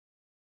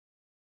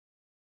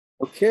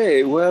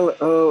Okay, well,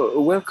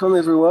 welcome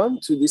everyone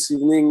to this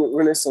evening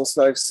Renaissance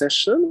Live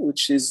session,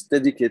 which is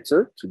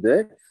dedicated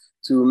today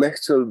to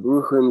Machtelt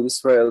Brüggen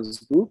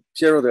Israëls book,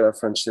 Piero della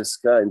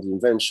Francesca and the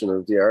Invention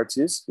of the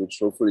Artist, which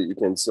hopefully you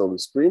can see on the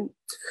screen.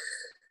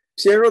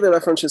 Piero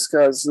della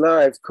Francesca's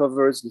life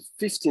covers the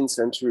 15th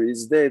century.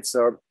 His dates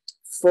are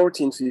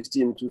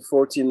 1415 to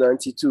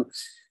 1492.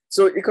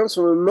 So it comes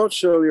from a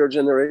much earlier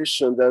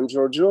generation than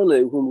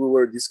Giorgione, whom we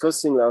were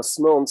discussing last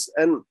month.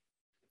 And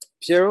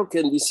Piero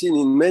can be seen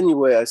in many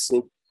ways, I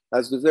think,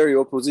 as the very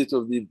opposite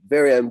of the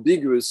very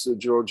ambiguous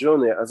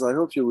Giorgione, as I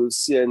hope you will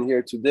see and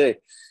hear today,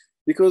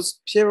 because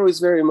Piero is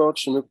very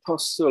much an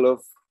apostle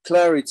of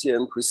clarity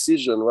and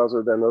precision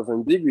rather than of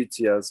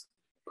ambiguity, as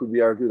could be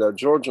argued that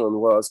Giorgione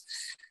was.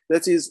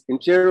 That is, in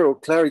Piero,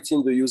 clarity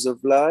in the use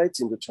of light,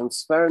 in the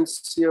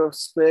transparency of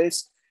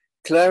space,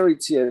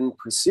 clarity and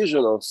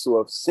precision also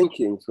of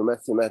thinking through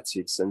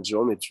mathematics and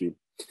geometry.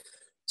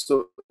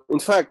 So,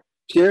 in fact,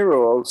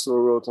 Piero also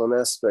wrote on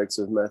aspects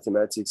of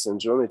mathematics and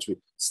geometry,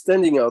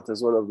 standing out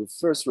as one of the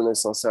first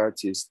Renaissance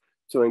artists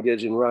to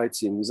engage in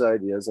writing with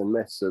ideas and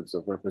methods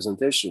of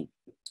representation.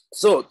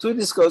 So to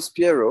discuss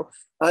Piero,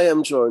 I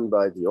am joined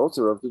by the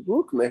author of the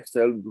book,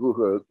 Machtelt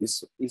Brüggen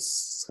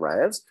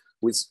Israëls,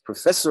 who is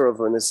professor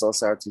of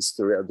Renaissance art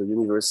history at the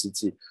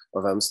University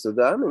of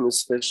Amsterdam and a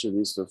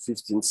specialist of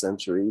 15th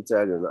century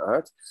Italian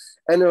art.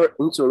 And her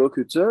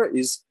interlocutor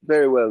is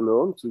very well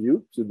known to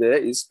you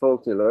today, is Paul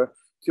Taylor,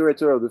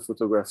 curator of the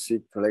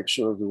photographic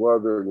collection of the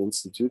Warburg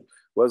Institute,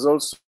 who has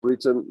also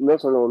written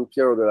not only on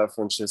Piero della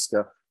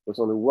Francesca, but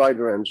on a wide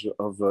range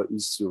of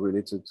issues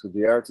related to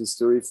the art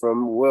history,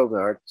 from world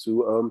art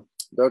to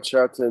Dutch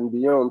art and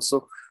beyond.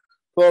 So,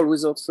 Paul,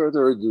 without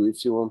further ado,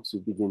 if you want to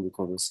begin the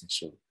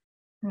conversation.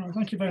 Well,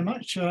 thank you very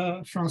much,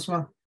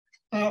 François.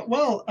 I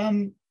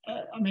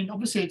mean,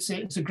 obviously,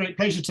 it's a great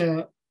pleasure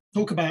to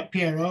talk about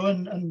Piero,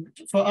 and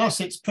for us,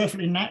 it's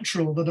perfectly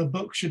natural that a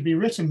book should be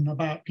written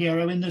about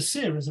Piero in this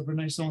series of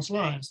Renaissance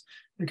Lives,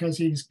 because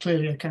he's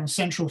clearly a kind of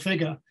central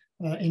figure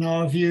in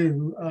our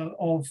view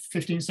of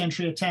 15th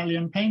century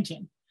Italian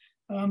painting.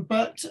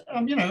 But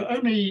you know,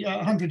 only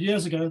 100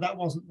 years ago, that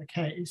wasn't the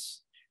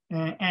case.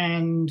 You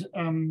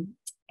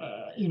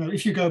know,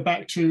 if you go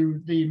back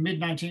to the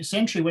mid-19th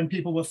century, when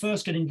people were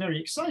first getting very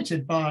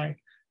excited by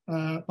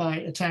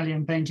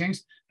Italian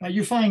paintings,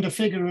 you find a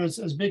figure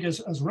as big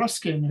as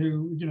Ruskin,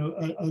 who, you know,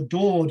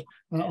 adored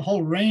a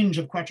whole range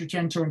of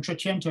Quattrocento and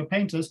Trecento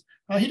painters.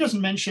 He doesn't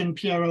mention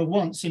Piero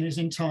once in his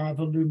entire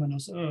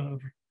voluminous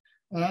oeuvre,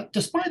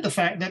 despite the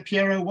fact that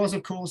Piero was,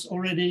 of course,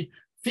 already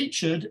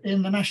featured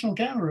in the National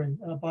Gallery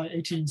by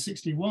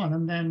 1861,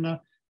 and then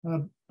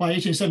by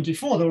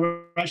 1874 there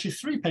were actually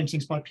 3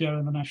 paintings by Piero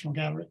in the National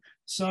Gallery.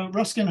 So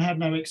Ruskin had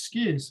no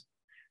excuse.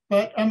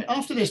 But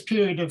after this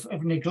period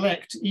of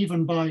neglect,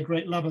 even by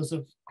great lovers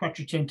of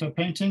Quattrocento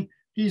painting,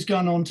 he's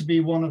gone on to be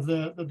one of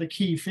the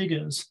key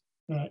figures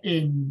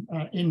in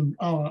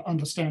our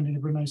understanding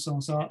of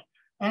Renaissance art.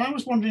 And I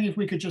was wondering if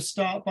we could just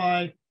start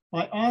by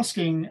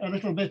asking a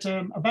little bit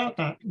about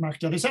that,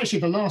 Machtelt. It's actually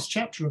the last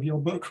chapter of your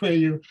book where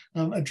you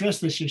address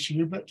this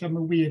issue, but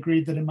we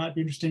agreed that it might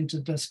be interesting to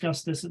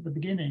discuss this at the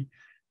beginning.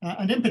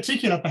 And in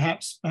particular,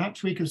 perhaps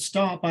we could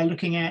start by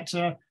looking at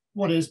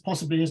what is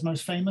possibly his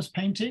most famous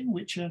painting,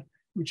 which you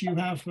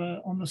have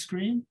on the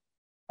screen,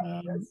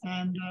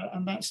 and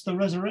that's the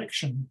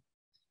Resurrection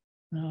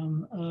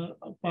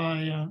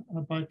by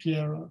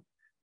Piero.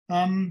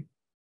 I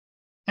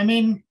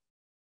mean,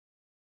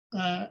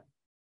 I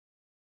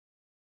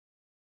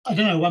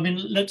don't know. I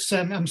mean, let's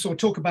sort of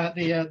talk about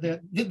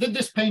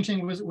this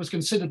painting was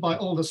considered by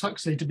Aldous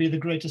Huxley to be the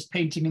greatest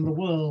painting in the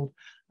world,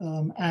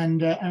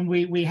 and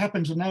we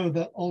happen to know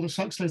that Aldous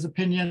Huxley's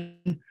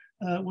opinion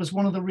was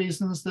one of the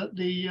reasons that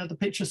the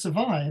picture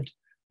survived,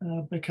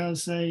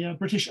 because a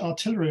British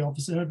artillery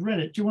officer had read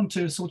it. Do you want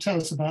to sort of tell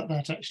us about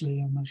that,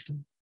 actually,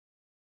 Machtelt?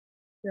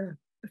 Yeah,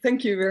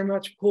 thank you very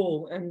much,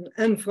 Paul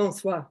and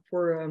François,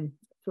 for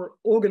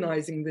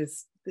organizing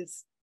this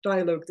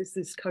dialogue, this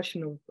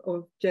discussion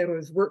of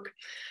Piero's work.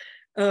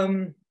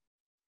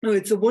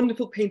 It's a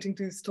wonderful painting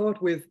to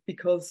start with,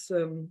 because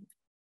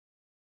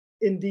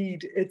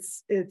indeed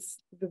it's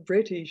the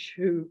British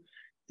who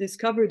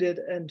discovered it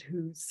and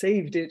who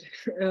saved it.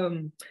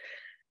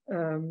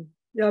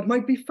 Yeah, it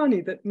might be funny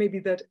that maybe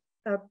that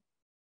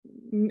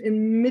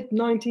in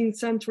mid-19th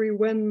century,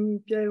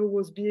 when Piero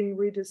was being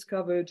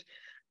rediscovered,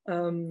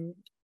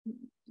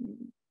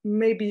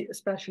 maybe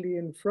especially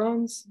in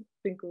France,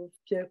 think of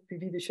Pierre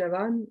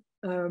Quiviger,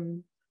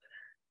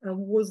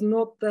 was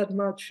not that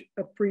much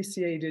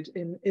appreciated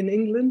in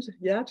England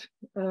yet.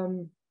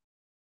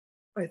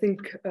 I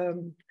think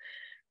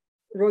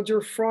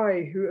Roger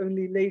Fry, who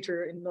only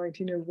later in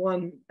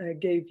 1901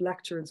 gave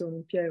lectures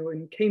on Piero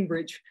in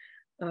Cambridge,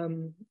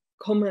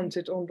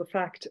 commented on the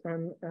fact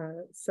and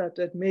said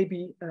that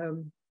maybe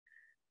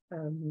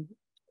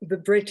the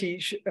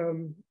British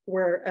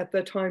were at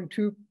that time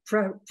too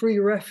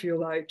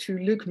pre-Raphaelite to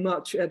look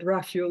much at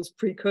Raphael's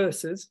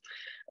precursors.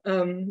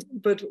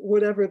 But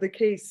whatever the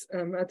case,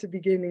 at the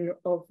beginning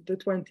of the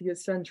 20th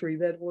century,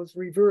 that was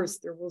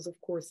reversed. There was, of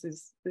course,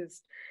 this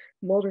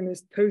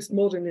modernist,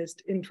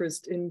 postmodernist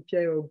interest in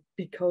Piero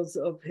because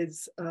of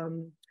his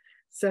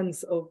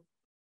sense of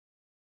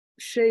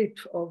shape,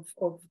 of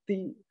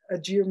a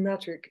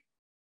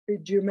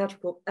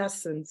geometrical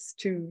essence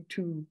to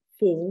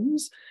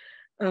forms,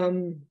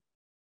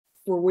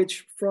 for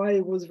which Frey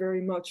was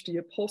very much the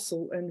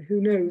apostle. And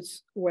who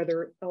knows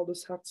whether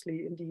Aldous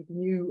Huxley indeed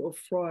knew of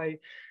Frey,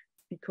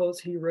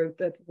 because he wrote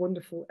that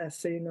wonderful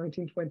essay in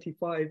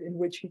 1925 in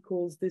which he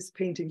calls this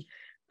painting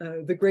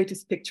the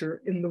greatest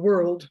picture in the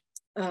world,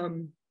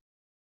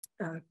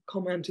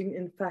 commenting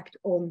in fact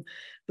on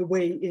the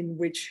way in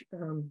which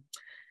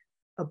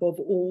above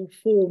all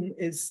form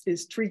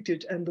is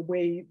treated, and the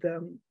way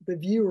the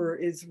viewer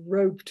is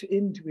roped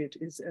into it,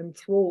 is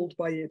enthralled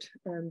by it.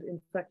 And in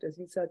fact, as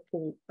you said,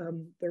 Paul,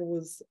 there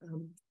was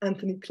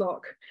Anthony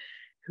Clark,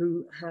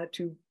 who had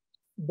to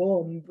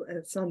bomb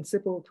San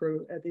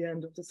Sepolcro at the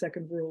end of the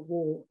Second World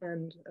War,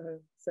 and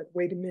said,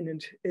 wait a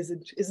minute,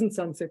 isn't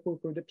San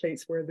Sepolcro the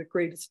place where the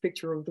greatest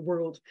picture of the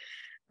world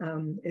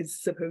is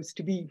supposed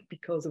to be,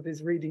 because of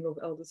his reading of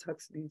Aldous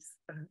Huxley's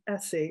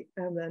essay?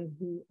 And then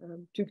he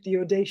took the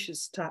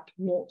audacious step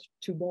not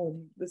to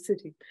bomb the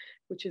city,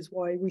 which is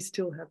why we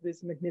still have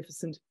this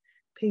magnificent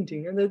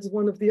painting. And that's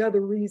one of the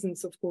other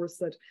reasons, of course,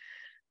 that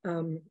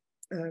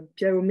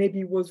Piero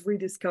maybe was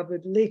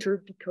rediscovered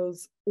later,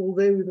 because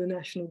although the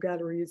National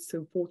Gallery is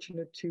so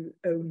fortunate to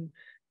own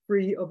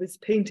 3 of his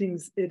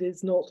paintings, it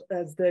is not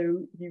as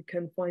though you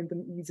can find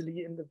them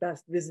easily in the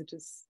best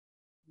visited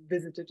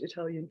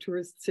Italian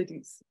tourist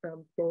cities.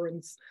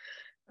 Florence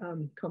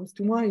comes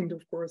to mind,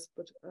 of course,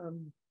 but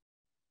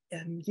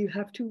and you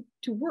have to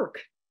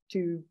work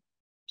to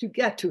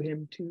get to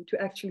him, to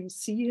actually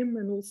see him,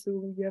 and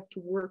also you have to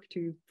work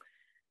to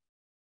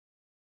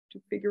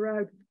figure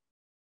out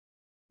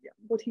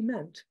what he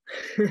meant.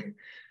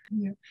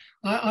 Yeah.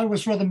 I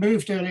was rather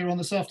moved earlier on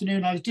this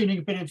afternoon. I was doing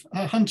a bit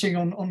of hunting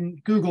on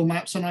Google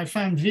Maps, and I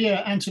found Via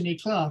Anthony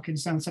Clark in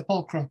San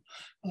Sepolcro.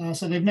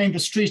 So they've named a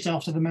street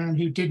after the man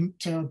who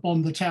didn't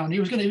bomb the town. He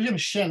was going to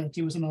shell it.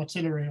 He was an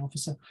artillery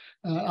officer.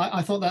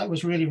 I thought that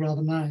was really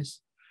rather nice.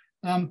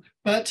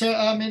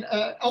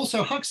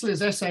 Also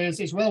Huxley's essay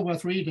is well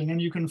worth reading, and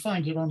you can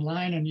find it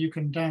online and you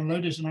can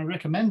download it, and I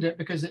recommend it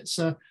because it's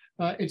a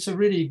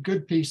really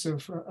good piece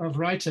of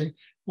writing.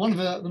 One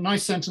of the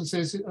nice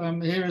sentences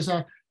here is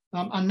a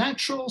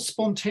natural,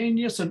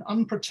 spontaneous, and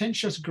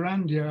unpretentious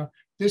grandeur.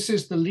 This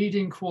is the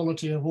leading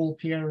quality of all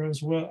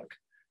Piero's work.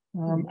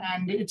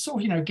 And it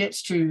sort of,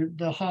 gets to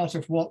the heart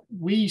of what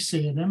we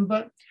see in him.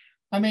 But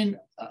I mean,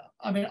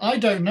 I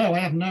don't know. I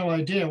have no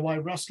idea why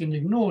Ruskin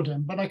ignored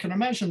him. But I can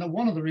imagine that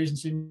one of the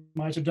reasons he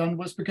might have done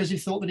was because he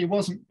thought that he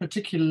wasn't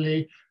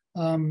particularly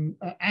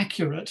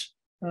accurate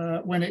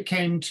when it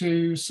came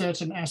to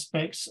certain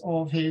aspects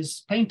of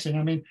his painting.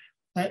 I mean,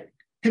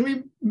 can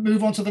we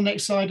move on to the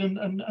next slide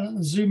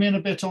and zoom in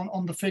a bit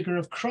on the figure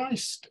of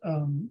Christ,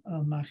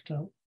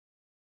 Machtelt?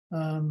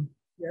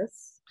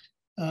 Yes.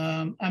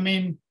 I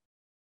mean,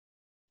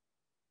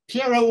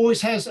 Piero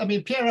always has. I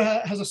mean,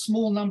 Piero has a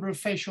small number of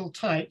facial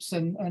types,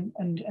 and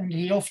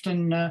he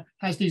often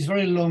has these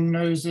very long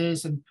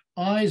noses and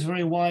eyes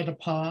very wide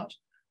apart.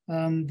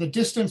 The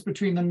distance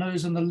between the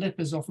nose and the lip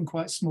is often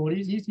quite small.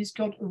 He's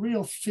got a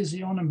real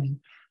physiognomy.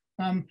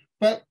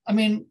 But I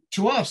mean,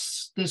 to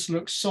us, this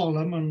looks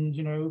solemn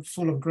and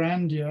full of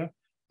grandeur.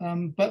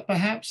 But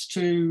perhaps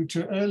to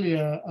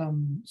earlier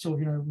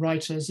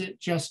writers, it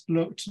just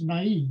looked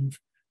naive.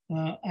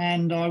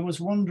 And I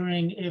was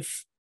wondering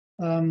if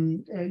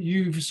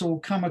you've sort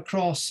of come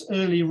across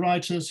early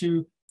writers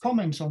who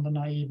comment on the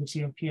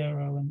naivety of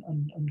Piero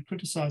and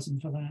criticize him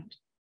for that.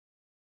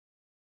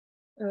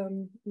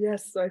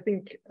 Yes, I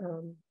think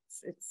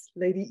it's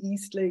Lady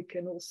Eastlake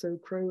and also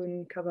Crow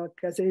and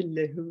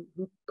Cavacazzelle who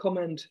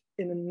comment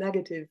in a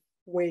negative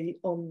way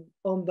on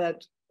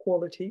that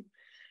quality,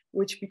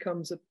 which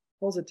becomes a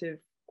positive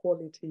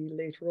quality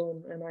later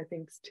on, and I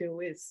think still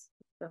is.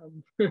 I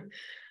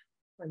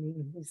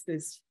mean, he's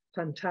this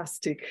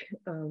fantastic,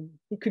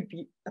 he could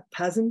be a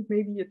peasant,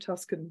 maybe a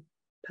Tuscan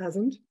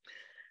peasant.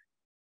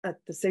 At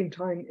the same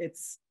time,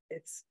 it's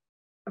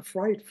a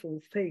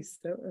frightful face,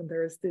 and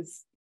there is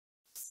this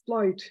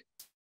slight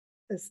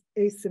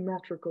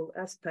asymmetrical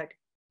aspect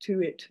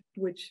to it,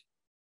 which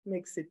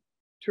makes it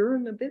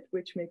turn a bit,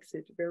 which makes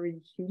it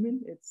very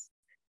human.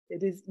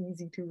 It is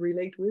easy to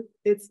relate with.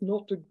 It's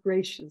not the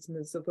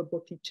graciousness of a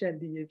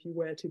Botticelli if you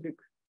were to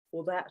look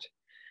for that,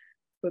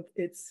 but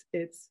it's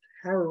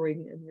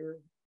harrowing, and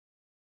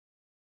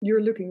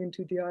you're looking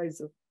into the eyes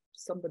of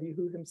somebody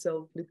who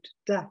himself looked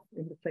death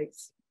in the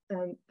face,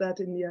 and that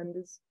in the end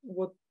is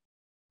what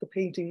the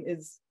painting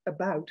is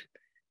about.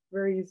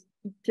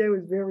 Piero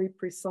is very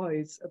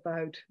precise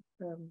about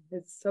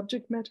his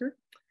subject matter,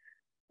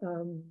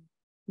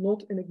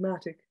 not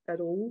enigmatic at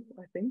all,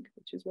 I think,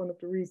 which is one of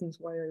the reasons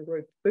why I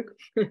wrote the book,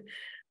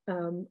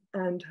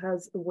 and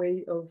has a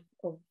way of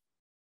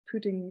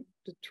putting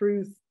the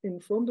truth in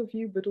front of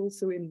you, but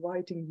also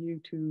inviting you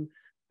to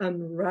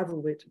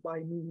unravel it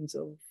by means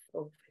of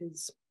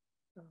his,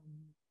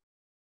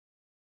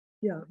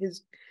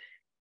 his,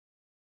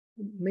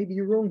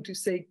 maybe wrong to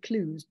say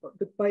clues, but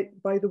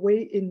by the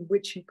way in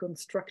which he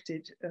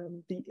constructed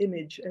the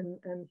image,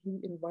 and he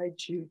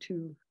invites you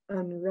to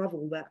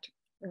unravel that.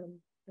 And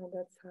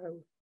that's how,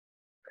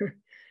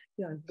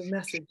 the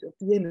message of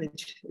the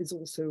image is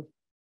also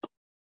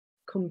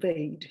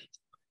conveyed.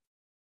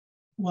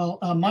 Well,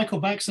 Michael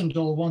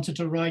Baxendale wanted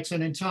to write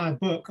an entire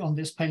book on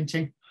this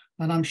painting,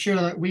 and I'm sure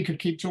that we could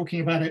keep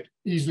talking about it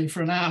easily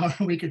for an hour.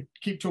 We could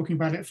keep talking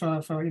about it for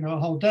a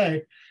whole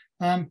day.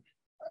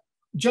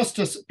 Just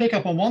to pick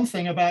up on one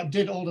thing about,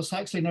 did Aldous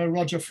Huxley know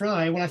Roger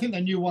Fry? Well, I think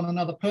they knew one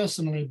another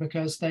personally,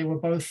 because they were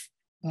both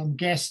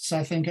guests,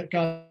 I think, at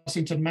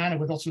Garsington Manor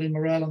with Ottilie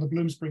Morel on the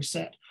Bloomsbury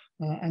set.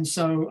 And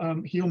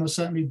so he almost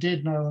certainly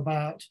did know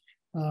about,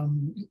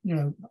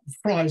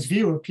 Fry's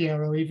view of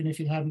Piero, even if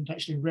he hadn't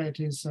actually read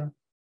his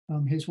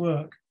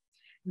work.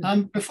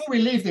 Before we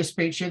leave this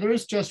picture, there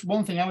is just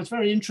one thing. I was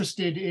very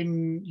interested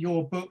in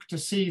your book to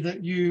see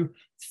that you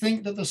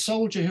think that the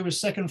soldier who was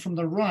second from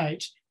the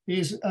right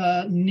is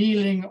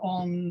kneeling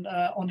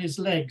on his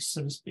legs,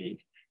 so to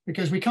speak,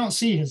 because we can't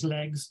see his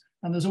legs,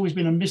 and there's always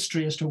been a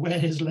mystery as to where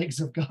his legs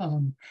have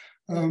gone.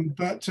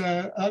 But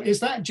is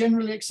that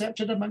generally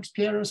accepted amongst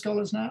Piero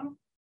scholars now?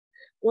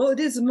 Well,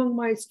 it is among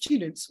my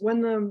students.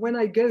 When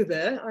I go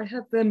there, I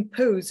have them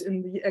pose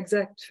in the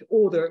exact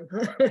order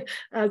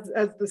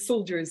as the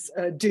soldiers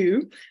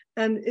do,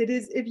 and it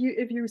is,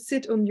 if you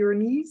sit on your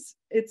knees,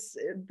 it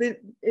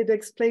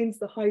explains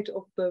the height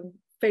of the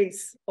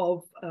face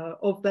of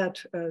that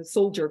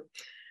soldier.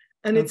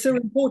 And it's so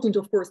important,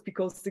 of course,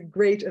 because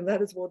and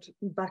that is what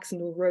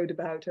Baxendale wrote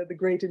about, the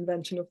great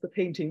invention of the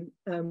painting,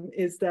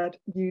 is that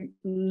you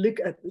look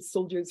at the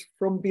soldiers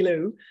from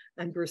below,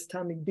 and you're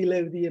standing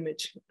below the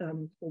image,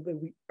 although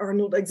we are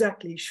not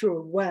exactly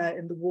sure where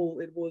in the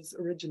wall it was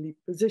originally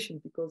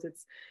positioned, because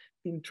it's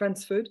been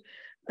transferred.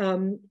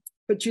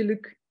 But you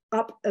look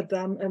up at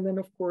them, and then,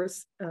 of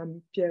course,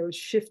 Piero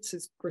shifts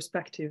his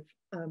perspective.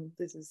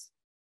 This is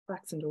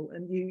Baxendale,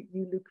 and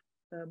you look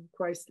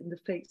Christ in the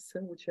face,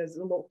 which has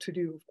a lot to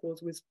do, of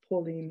course, with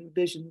Pauline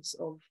visions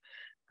of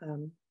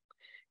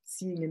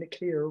seeing in a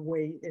clearer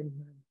way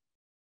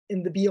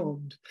in the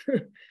beyond.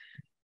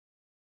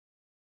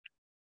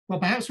 Well,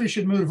 perhaps we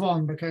should move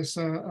on, because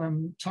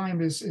time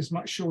is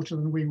much shorter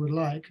than we would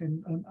like,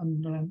 and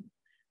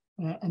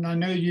I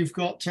know you've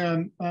got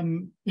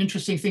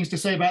interesting things to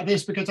say about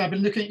this, because I've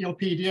been looking at your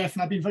PDF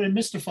and I've been very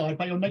mystified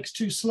by your next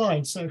two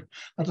slides. So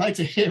I'd like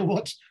to hear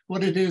what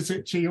it is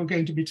that you're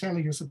going to be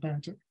telling us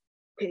about it.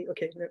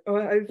 Okay.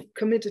 I've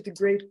committed a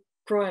great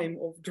crime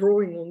of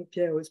drawing on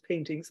Piero's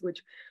paintings,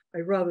 which I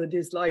rather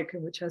dislike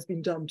and which has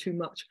been done too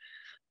much.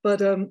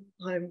 But I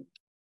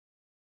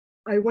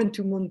went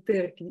to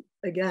Monterchi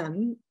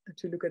again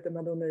to look at the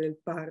Madonna del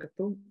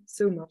Parto.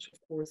 So much, of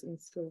course, and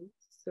so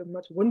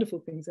much wonderful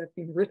things have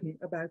been written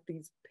about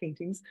these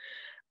paintings.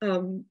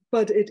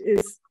 But it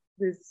is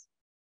this,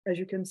 as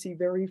you can see,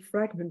 very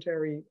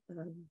fragmentary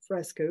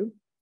fresco,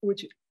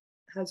 which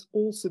has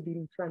also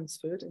been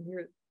transferred. And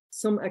here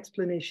some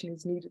explanation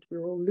is needed.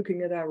 We're all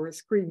looking at our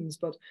screens,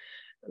 but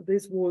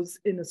this was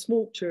in a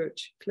small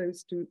church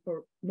close to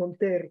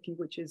Monterchi,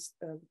 which is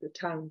the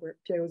town where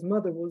Piero's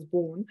mother was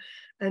born.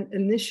 And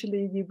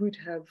initially you would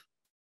have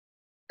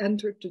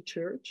entered the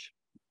church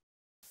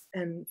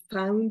and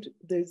found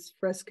this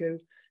fresco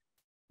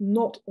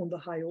not on the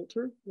high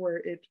altar where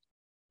it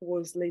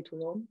was later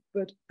on,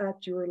 but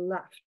at your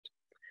left.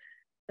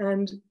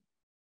 And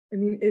I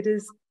mean, it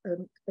is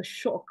a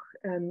shock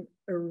and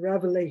a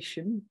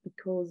revelation,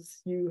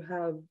 because you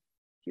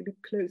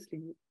look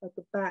closely at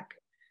the back,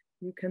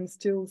 you can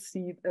still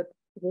see that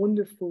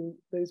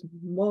those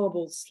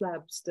marble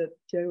slabs that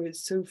Piero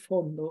is so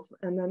fond of.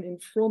 And then in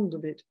front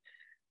of it,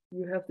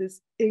 you have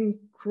this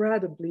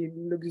incredibly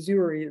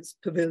luxurious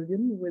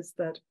pavilion with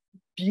that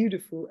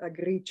beautiful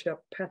agricia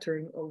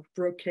pattern of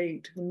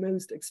brocade, the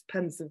most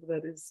expensive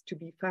that is to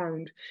be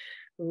found,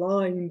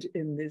 lined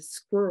in this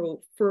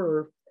squirrel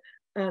fur.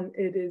 And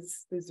it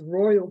is, this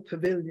royal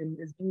pavilion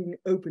is being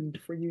opened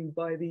for you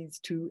by these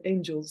two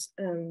angels.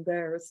 And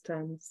there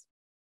stands,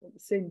 the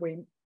same way,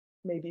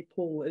 maybe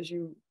Paul, as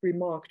you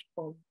remarked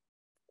on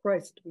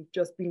Christ we've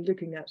just been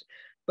looking at,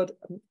 but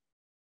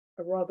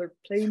a rather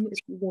plain, if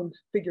you want,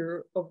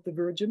 figure of the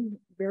Virgin,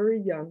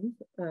 very young,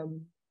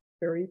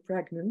 very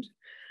pregnant,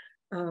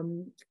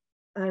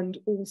 and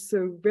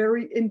also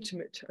very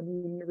intimate. I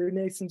mean,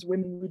 Renaissance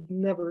women would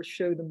never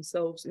show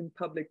themselves in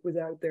public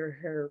without their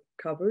hair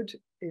covered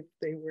if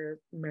they were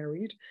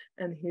married.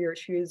 And here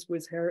she is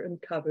with hair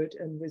uncovered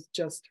and with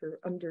just her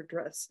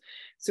underdress.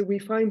 So we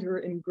find her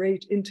in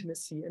great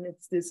intimacy, and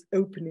it's this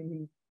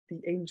opening, the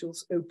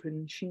angels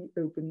open, she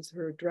opens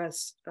her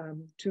dress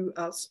to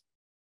us.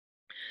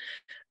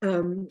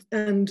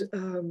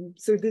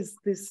 So this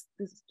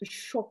the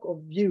shock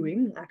of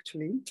viewing,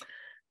 actually.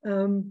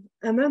 And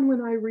then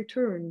when I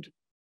returned,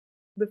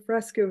 the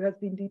fresco has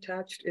been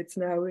detached. It's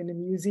now in a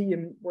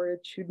museum where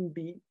it shouldn't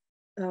be.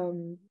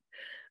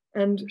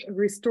 And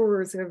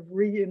restorers have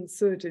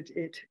reinserted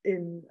it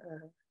in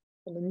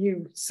on a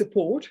new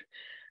support.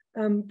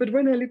 But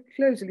when I look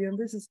closely, and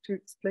this is to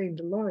explain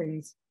the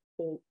lines,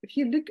 if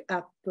you look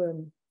at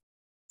them,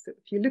 so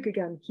if you look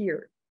again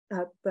here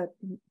at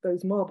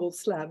those marble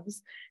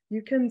slabs,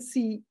 you can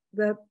see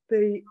that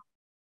they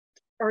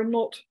are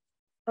not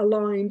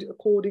aligned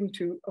according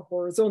to a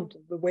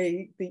horizontal, the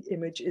way the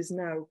image is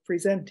now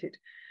presented.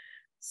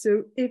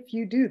 So if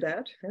you do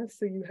that,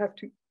 so you have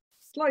to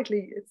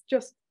slightly, it's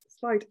just a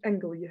slight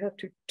angle, you have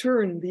to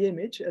turn the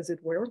image, as it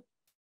were,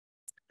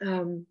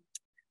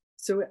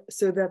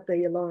 so that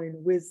they align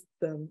with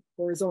the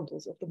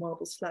horizontals of the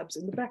marble slabs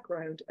in the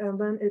background. And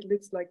then it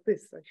looks like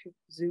this. I should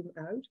zoom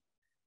out,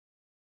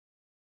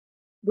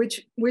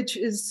 which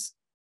is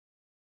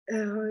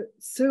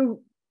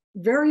so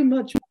very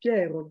much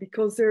Piero,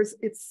 because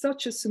it's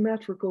such a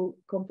symmetrical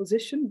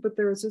composition, but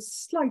there is a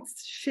slight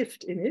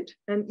shift in it.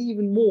 And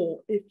even more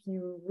if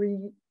you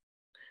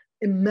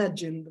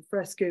reimagine the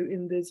fresco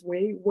in this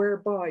way,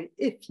 whereby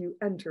if you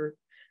enter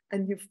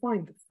and you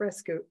find the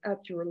fresco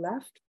at your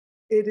left,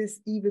 it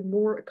is even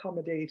more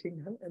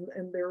accommodating,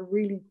 and they're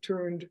really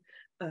turned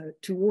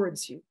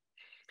towards you.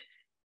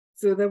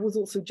 So that was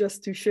also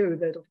just to show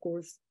that, of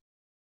course,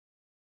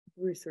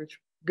 research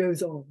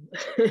goes on,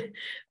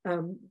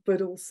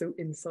 but also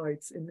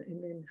insights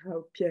in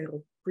how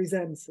Piero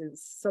presents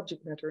his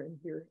subject matter, and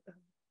here,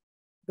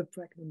 the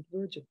pregnant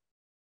virgin.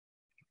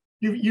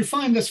 You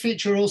find this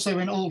feature also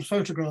in old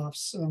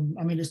photographs.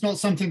 I mean, it's not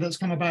something that's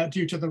come about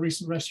due to the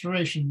recent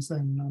restorations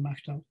then,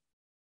 Machtelt?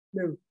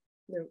 No.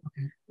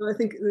 Okay. I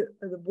think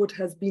what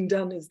has been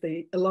done is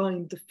they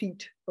aligned the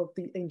feet of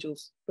the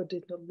angels, but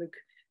did not look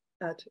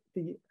at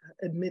the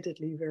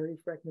admittedly very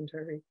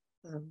fragmentary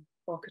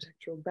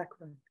architectural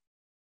background.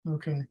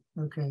 Okay.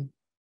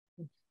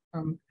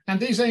 And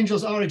these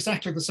angels are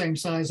exactly the same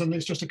size, and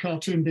it's just a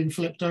cartoon being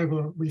flipped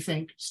over, we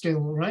think, still,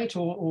 right?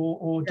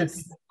 Or yes.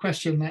 Did you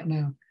question that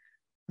now?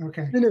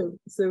 Okay. No.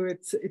 So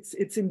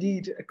it's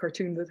indeed a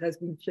cartoon that has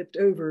been flipped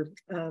over,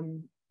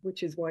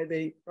 which is why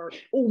they are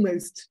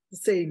almost the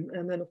same.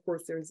 And then, of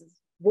course, there's this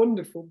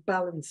wonderful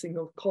balancing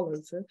of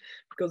colors,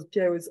 because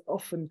Piero is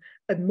often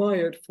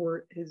admired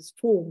for his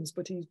forms,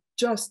 but he's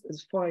just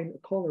as fine a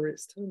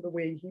colorist, and the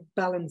way he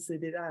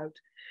balances it out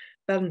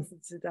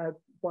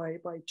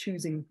by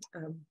choosing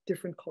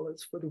different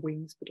colors for the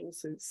wings, but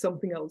also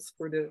something else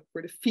for the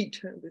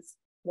feet. This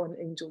one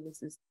angel was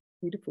this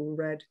beautiful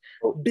red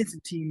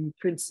Byzantine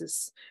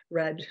princess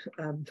red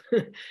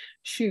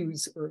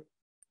shoes, or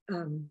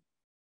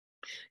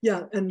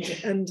yeah,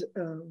 and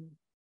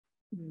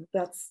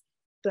that's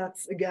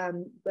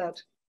again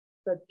that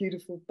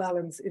beautiful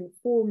balance in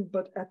form,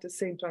 but at the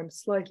same time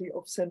slightly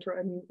off center.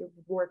 I mean, if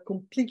it were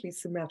completely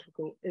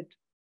symmetrical, it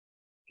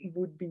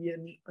would be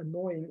an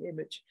annoying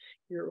image.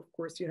 Here, of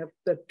course, you have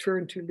that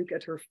turn to look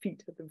at her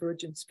feet, at the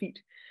Virgin's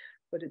feet,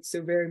 but it's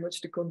so very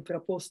much the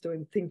contrapposto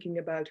in thinking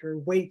about her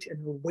weight,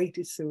 and her weight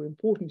is so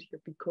important here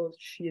because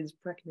she is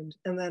pregnant.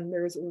 And then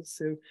there's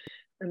also,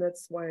 and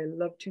that's why I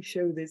love to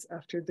show this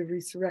after the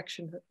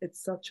resurrection,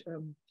 it's such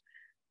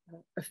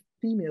a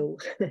female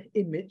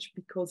image,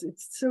 because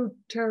it's so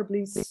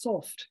terribly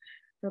soft.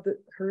 Now that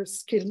her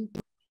skin,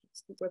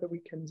 whether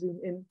we can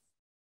zoom in,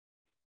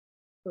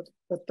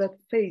 but that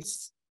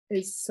face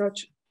is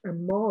such a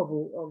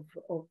marvel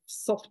of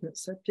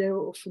softness.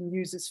 Piero often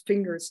uses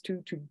fingers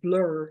to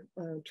blur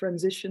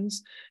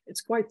transitions.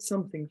 It's quite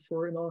something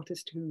for an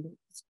artist who's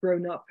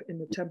grown up in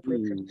the tempera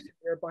tradition,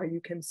 whereby you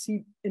can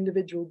see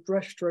individual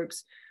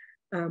brushstrokes.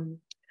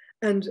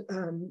 And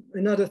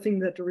another thing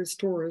that the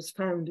restorers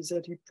found is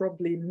that he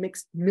probably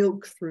mixed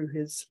milk through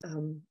his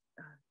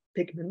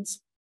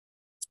pigments,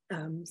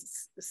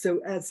 so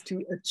as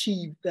to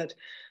achieve that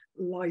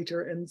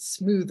lighter and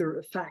smoother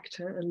effect,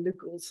 and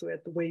look also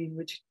at the way in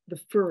which the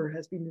fur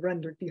has been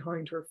rendered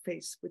behind her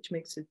face, which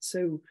makes it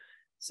so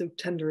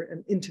tender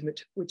and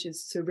intimate, which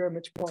is so very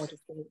much part of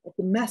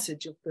the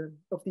message of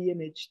the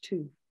image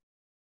too.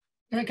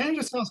 Can I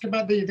just ask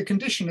about the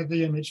condition of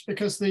the image?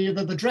 Because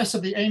the dress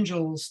of the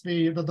angels,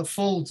 the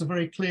folds are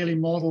very clearly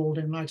modeled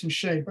in light and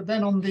shade, but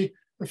then on the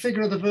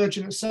figure of the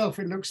Virgin itself,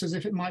 it looks as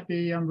if it might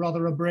be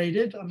rather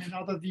abraded. I mean,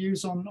 other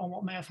views on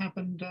what may have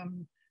happened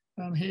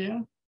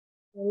here?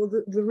 Well,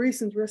 the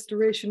recent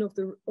restoration of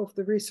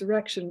the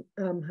resurrection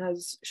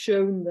has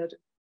shown that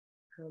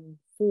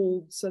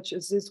folds such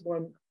as this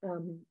one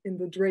in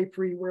the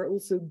drapery were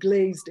also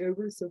glazed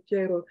over. So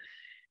Piero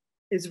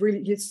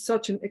he's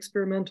such an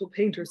experimental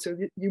painter. So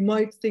you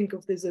might think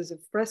of this as a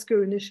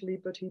fresco initially,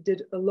 but he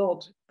did a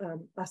lot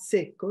a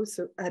secco,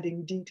 so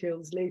adding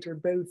details later,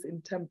 both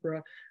in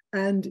tempera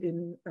and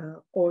in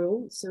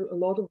oil. So a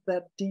lot of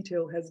that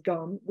detail has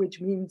gone,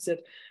 which means that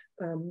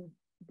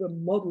the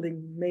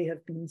modeling may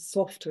have been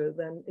softer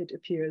than it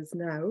appears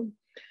now.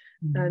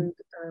 And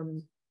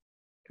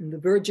the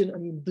Virgin, I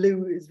mean,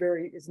 blue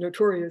is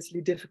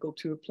notoriously difficult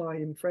to apply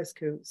in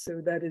fresco.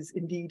 So that is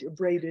indeed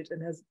abraded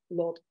and has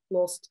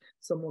lost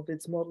some of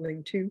its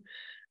modeling too.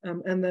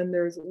 And then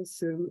there's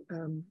also,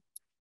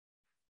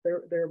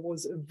 there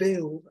was a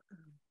veil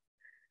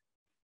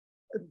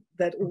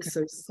that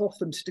also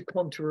softened the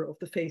contour of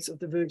the face of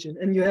the Virgin.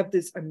 And you have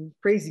this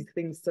crazy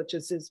things such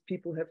as this.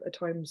 People have at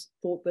times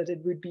thought that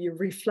it would be a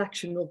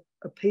reflection of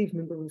a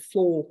pavement or a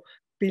floor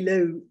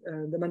below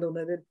the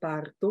Madonna del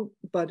Parto,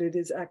 but it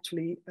is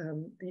actually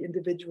the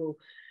individual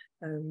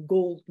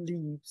gold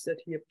leaves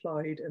that he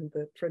applied and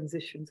the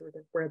transitions or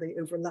where they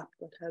overlap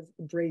that has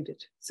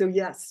braided. So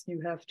yes, you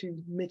have to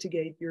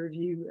mitigate your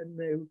view and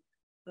know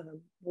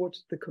what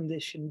the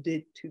condition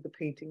did to the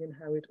painting and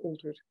how it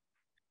altered.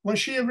 Did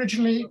she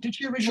originally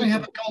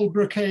have a gold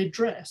brocade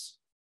dress?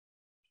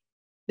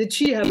 Did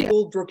she have a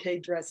gold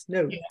brocade dress?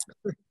 No.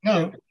 Yeah.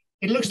 No,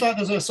 it looks like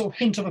there's a sort of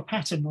hint of a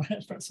pattern on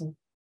it, that's all.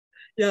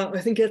 Yeah, I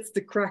think it's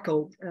the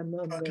crackle and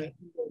the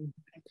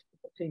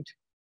paint.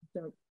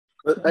 No.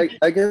 But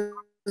I guess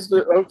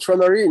the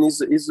ultramarine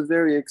is a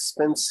very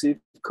expensive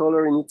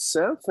color in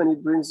itself, and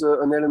it brings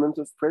an element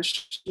of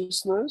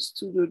preciousness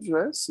to the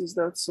dress. Is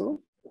that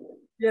so?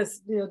 Yes,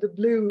 the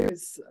blue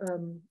is,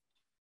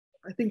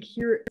 I think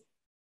here,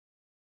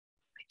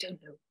 I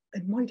don't know,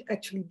 it might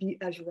actually be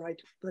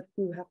azurite, but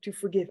you have to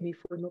forgive me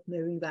for not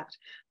knowing that.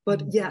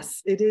 But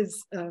yes, it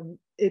is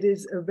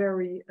a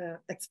very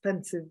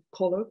expensive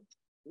color,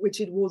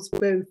 which it was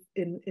both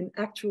in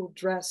actual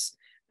dress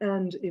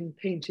and in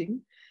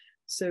painting.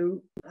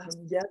 So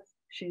yes,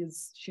 she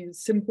is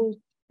simple.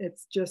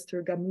 It's just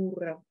her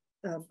gamura,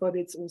 but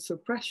it's also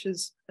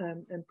precious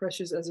and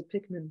precious as a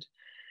pigment.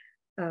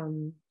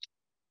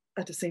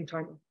 At the same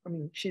time, I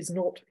mean, she's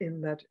not in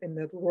that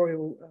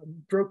royal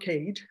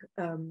brocade,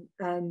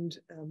 and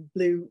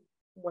blue.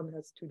 One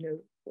has to know,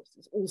 of course,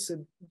 is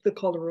also the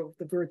color of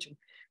the Virgin.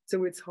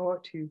 So it's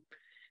hard to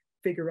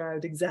figure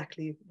out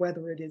exactly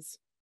whether it is.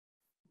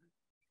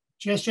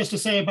 Just to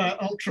say about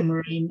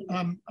ultramarine,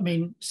 I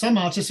mean, some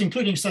artists,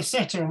 including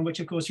Sassetta, on which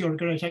of course you're a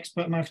great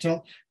expert,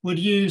 Machtelt, would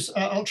use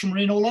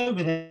ultramarine all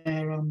over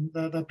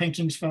their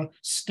paintings for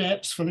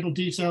steps, for little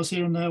details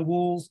here and there,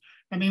 walls.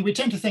 I mean, we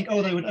tend to think,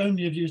 oh, they would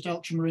only have used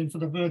ultramarine for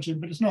the Virgin,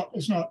 but it's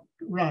not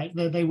right.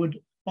 They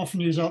would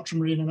often use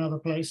ultramarine in other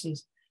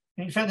places.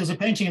 In fact, there's a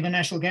painting in the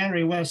National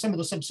Gallery where some of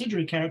the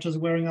subsidiary characters are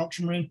wearing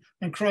ultramarine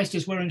and Christ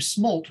is wearing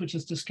smalt, which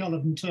is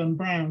discolored and turned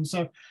brown.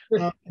 So,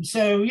 yeah,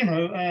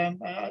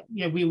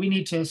 we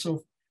need to sort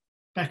of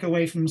back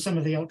away from some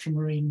of the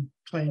ultramarine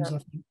claims, I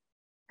think.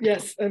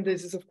 Yes, and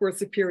this is, of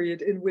course, a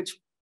period in which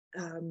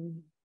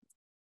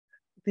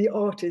the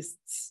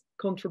artist's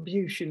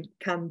contribution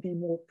can be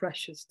more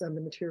precious than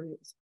the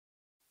materials.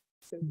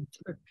 So,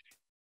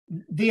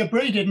 the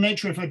abraded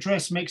nature of her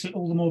dress makes it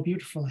all the more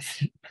beautiful, I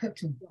think.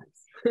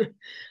 Yes.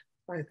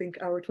 I think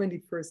our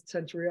 21st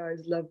century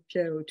eyes love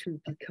Piero too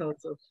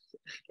because of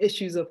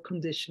issues of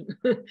condition.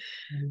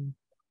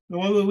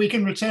 Well, we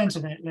can return to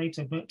that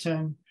later,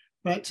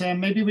 but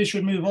maybe we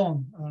should move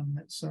on.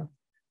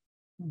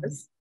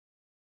 Yes.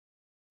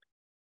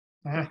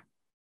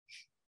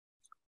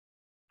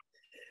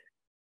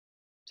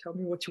 Tell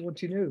me what you want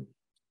to know.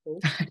 Oh,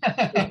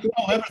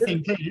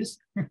 everything, please.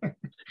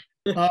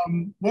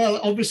 Well,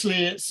 obviously,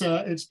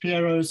 it's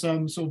Piero's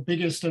sort of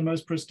biggest and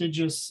most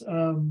prestigious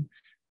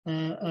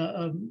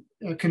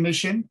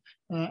commission,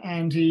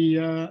 and he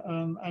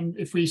and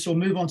if we sort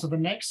of move on to the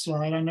next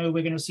slide, I know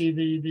we're going to see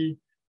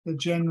the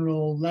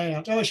general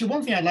layout. Oh, actually,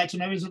 one thing I'd like to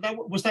know is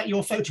was that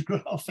your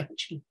photograph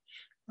actually?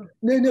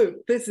 No,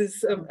 this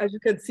is, as you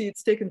can see,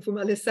 it's taken from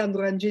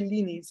Alessandro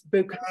Angelini's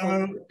book.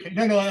 Okay.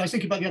 No, I was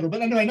thinking about the other,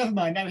 but anyway, never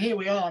mind. Now, here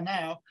we are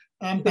now.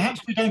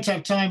 Perhaps we don't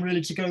have time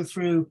really to go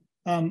through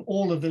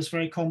all of this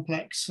very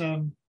complex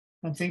thing.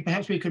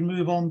 Perhaps we could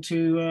move on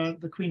to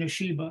the Queen of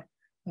Sheba.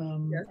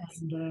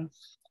 Yes.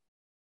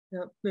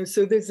 Yeah, no,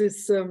 so this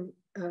is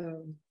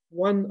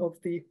one of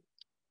the,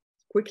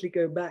 quickly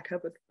go back,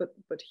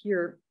 but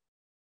here,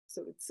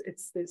 so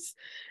it's this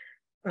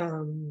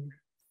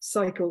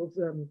cycle of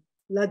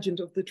Legend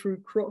of the True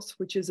Cross,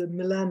 which is a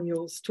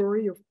millennial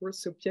story, of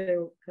course. So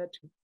Piero had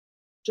to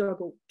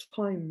juggle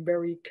time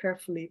very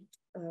carefully.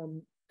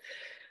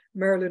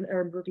 Marilyn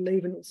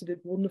Ehrenberg-Leven also did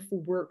wonderful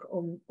work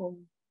on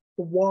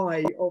the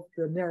why of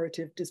the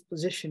narrative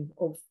disposition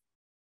of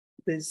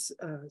this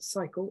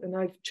cycle. And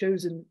I've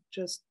chosen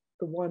just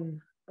the one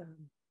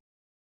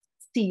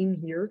scene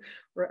here,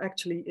 where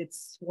actually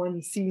it's one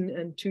scene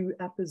and two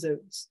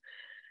episodes,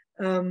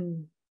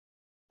 in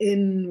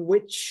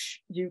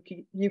which you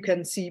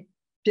can see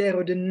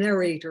Piero, the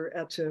narrator,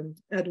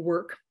 at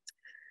work.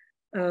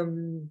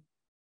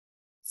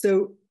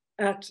 So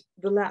at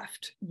the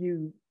left,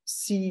 you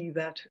see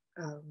that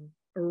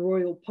a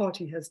royal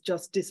party has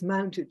just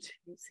dismounted.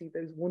 You see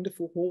those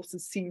wonderful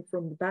horses seen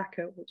from the back,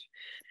 which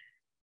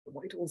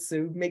might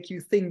also make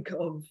you think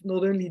of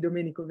not only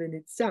Domenico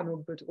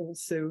Veneziano, but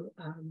also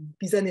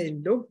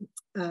Pisanello,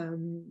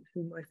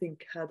 whom I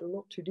think had a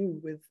lot to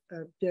do with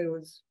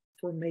Piero's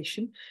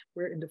formation.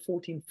 We're in the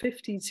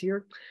 1450s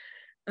here.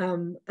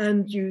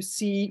 And you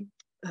see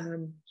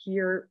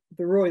here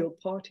the royal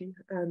party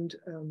and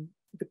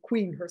the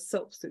queen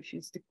herself. So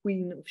she's the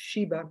Queen of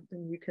Sheba,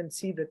 and you can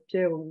see that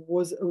Piero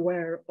was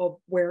aware of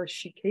where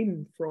she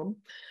came from.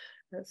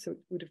 So it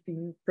would have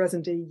been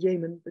present-day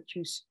Yemen, but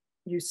you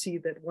you see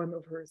that one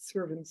of her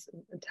servants'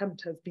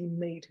 attempt has been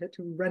made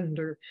to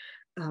render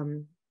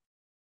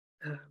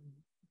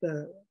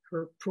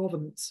her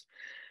provenance.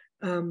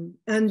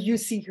 And you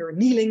see her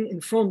kneeling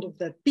in front of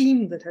that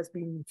beam that has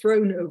been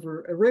thrown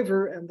over a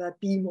river, and that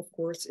beam, of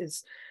course,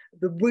 is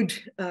the wood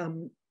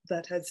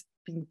that has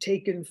been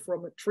taken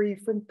from a tree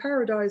from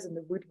paradise, and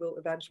the wood will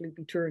eventually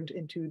be turned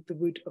into the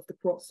wood of the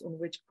cross on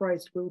which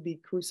Christ will be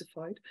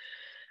crucified.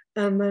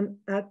 And then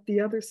at the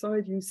other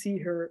side, you see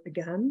her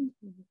again.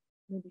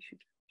 Maybe I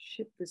should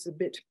shift this a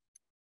bit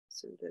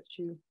so that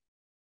you,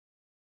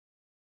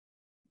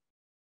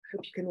 I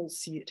hope you can all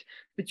see it,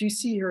 but you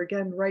see her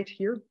again right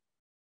here.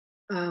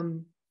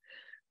 And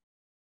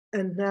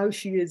now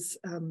she is,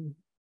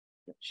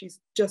 she's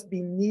just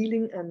been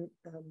kneeling, and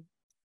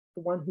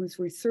the one who's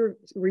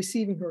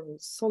receiving her,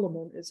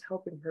 Solomon, is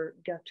helping her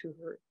get to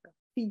her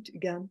feet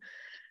again.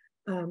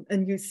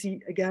 And you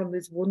see again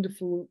this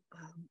wonderful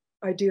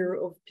idea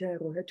of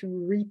Piero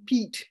to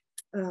repeat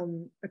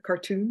a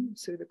cartoon.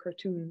 So the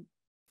cartoon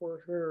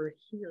for her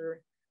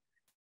here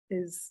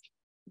is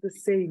the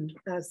same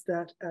as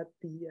that at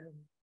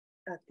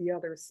the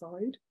other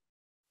side.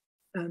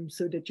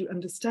 So that you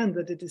understand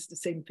that it is the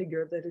same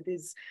figure, that it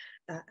is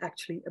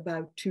actually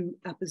about two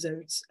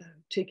episodes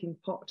taking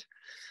part.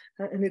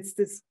 And it's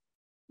this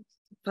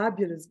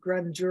fabulous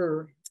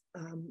grandeur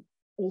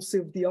also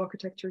of the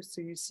architecture. So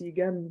you see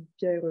again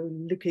Piero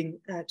looking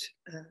at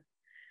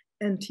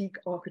antique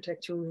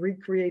architecture,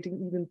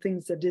 recreating even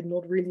things that did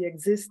not really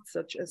exist,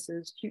 such as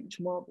those huge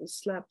marble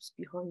slabs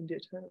behind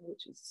it,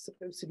 which is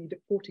supposed to be the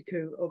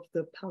portico of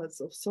the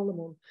Palace of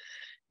Solomon.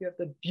 You have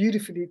the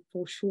beautifully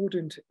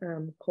foreshortened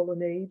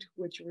colonnade,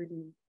 which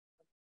really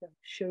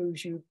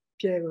shows you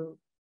Piero,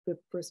 the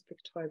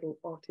perspectival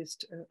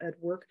artist at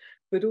work,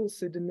 but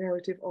also the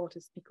narrative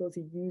artist, because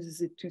he uses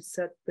it to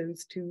set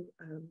those two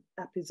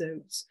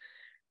episodes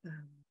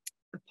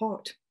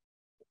apart.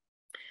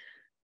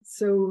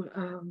 So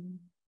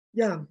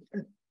yeah,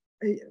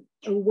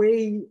 a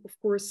way, of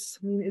course,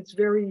 I mean, it's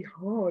very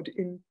hard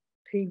in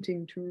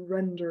painting to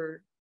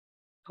render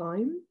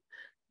time,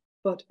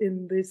 but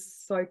in this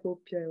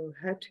cycle, Piero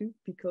had to,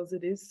 because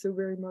it is so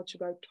very much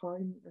about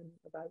time, and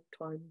about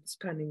time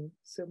spanning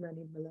so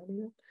many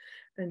millennia.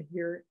 And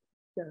here,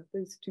 yeah,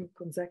 those two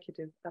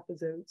consecutive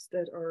episodes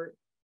that are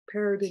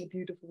paired in a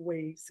beautiful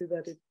way so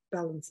that it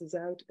balances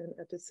out, and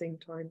at the same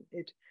time,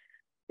 it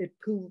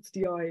pulls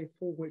the eye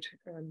forward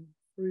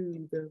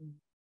through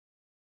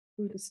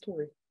the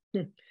story.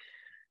 So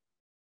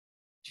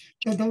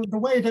the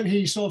way that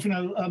he sort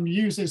of,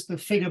 uses the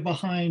figure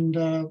behind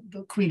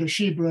the Queen of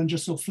Sheba and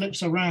just sort of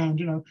flips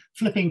around,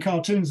 flipping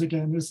cartoons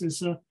again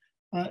is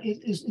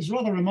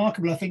rather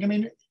remarkable, I think. I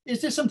mean,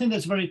 is this something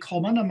that's very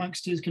common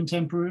amongst his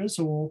contemporaries,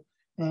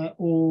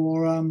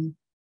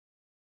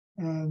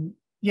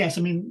 yes,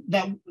 I mean,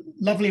 that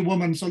lovely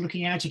woman sort of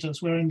looking out at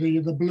us wearing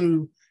the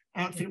blue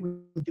outfit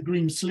with the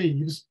green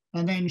sleeves,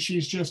 and then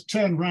she's just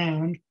turned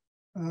round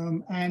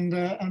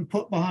and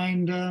put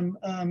behind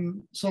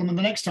Solomon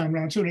the next time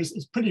round too, and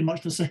it's pretty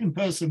much the same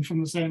person from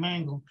the same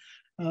angle.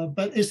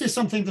 But is this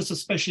something that's a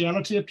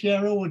speciality of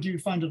Piero, or do you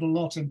find it a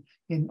lot in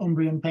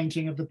Umbrian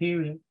painting of the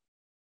period?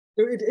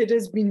 It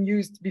has been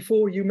used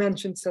before. You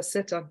mentioned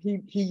Sassetta.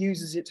 He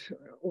uses it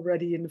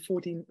already in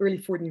the early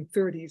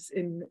 1430s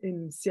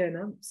in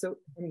Siena. So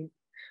I mean,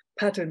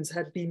 patterns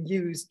had been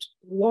used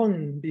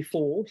long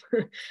before,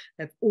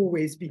 have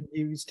always been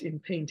used in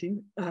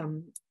painting.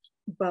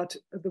 But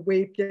the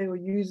way Piero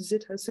uses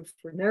it has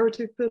for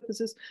narrative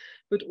purposes,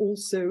 but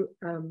also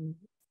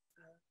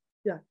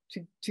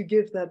to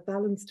give that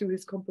balance to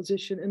his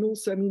composition. And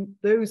also, I mean,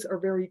 those are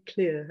very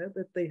clear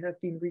that they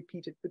have been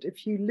repeated. But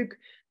if you look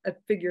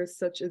at figures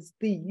such as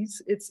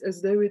these, it's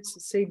as though it's the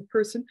same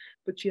person,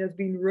 but she has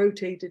been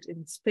rotated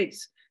in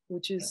space,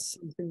 which is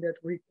something that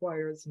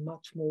requires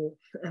much more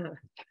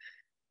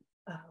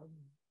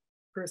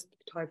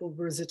perspectival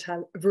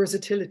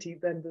versatility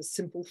than the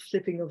simple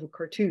flipping of a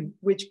cartoon,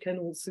 which can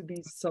also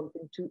be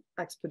something to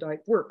expedite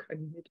work. I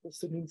mean, it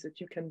also means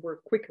that you can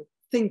work quicker.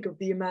 Think of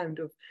the amount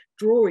of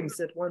drawings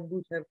that one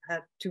would have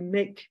had to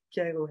make,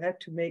 Piero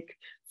had to make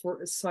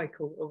for a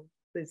cycle of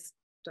this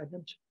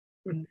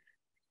dimension.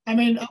 I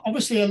mean,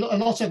 obviously, a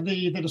lot of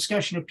the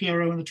discussion of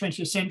Piero in the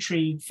 20th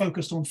century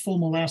focused on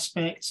formal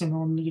aspects and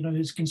on,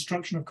 his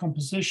construction of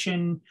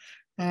composition.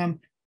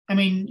 I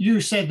mean,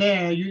 you said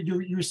there,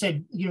 you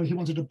said, he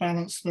wanted to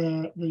balance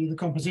the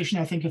composition.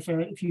 I think if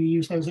you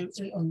use those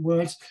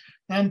words,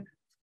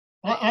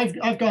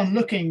 I've gone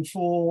looking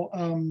for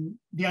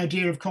the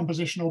idea of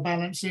compositional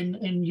balance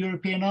in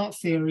European art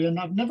theory, and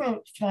I've never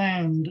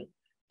found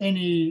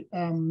any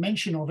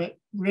mention of it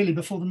really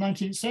before the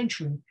 19th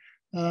century.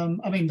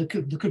 I mean, there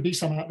could be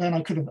some out there, and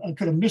I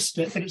could have missed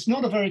it, but it's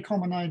not a very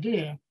common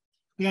idea.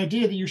 The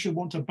idea that you should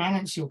want to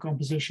balance your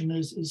composition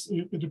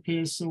it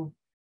appears sort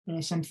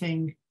of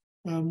something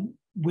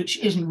which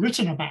isn't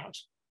written about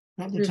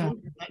at the time.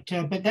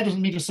 But that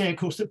doesn't mean to say, of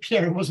course, that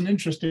Piero wasn't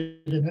interested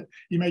in it.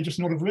 He may just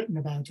not have written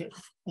about it.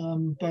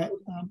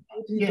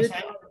 Yes.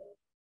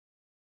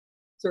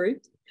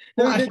 Sorry.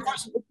 Well,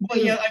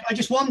 No, I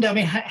just wonder, I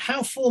mean,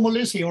 how formal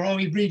is he, or are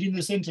we reading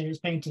this into his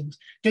paintings?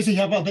 Does he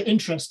have other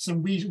interests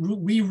and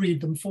we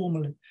read them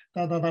formally?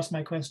 That's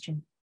my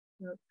question.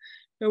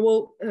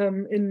 Well,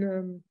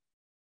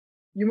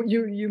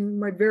 you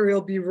might very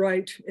well be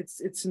right.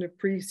 It's an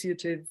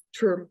appreciative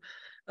term,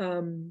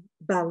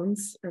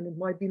 balance, and it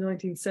might be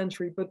 19th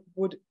century. But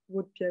what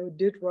Piero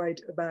did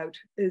write about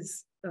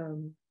is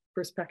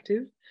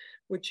perspective,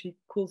 which he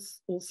calls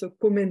also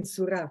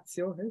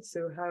commensuratio,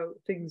 so how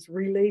things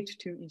relate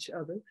to each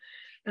other.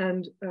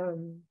 And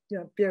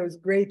yeah, Piero's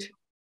great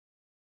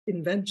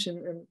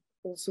invention, and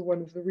also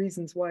one of the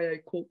reasons why I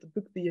called the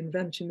book The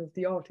Invention of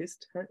the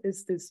Artist,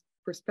 is this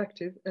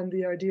perspective and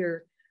the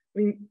idea. I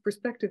mean,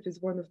 perspective is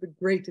one of the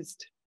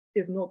greatest,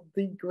 if not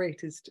the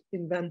greatest,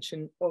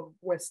 invention of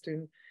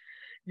Western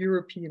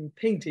European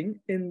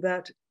painting, in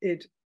that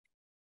it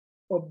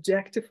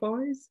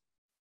objectifies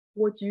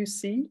what you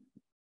see.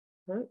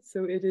 Right?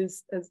 So it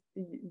is, as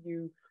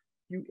you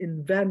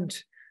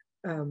invent,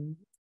 and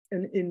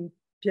in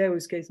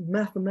Piero's case,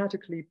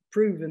 mathematically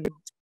proven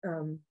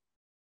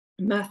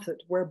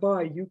method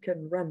whereby you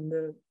can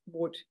render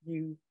what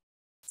you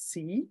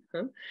see.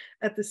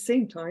 At the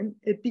same time,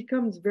 it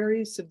becomes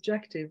very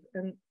subjective,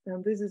 and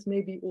this is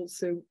maybe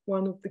also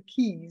one of the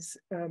keys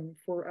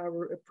for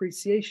our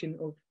appreciation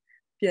of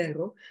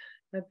Piero,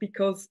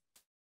 because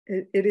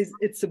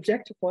it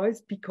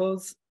subjectifies,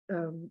 because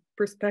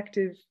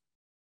perspective,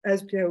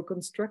 as Piero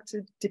constructs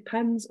it,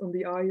 depends on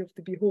the eye of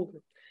the beholder.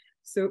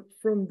 So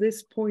from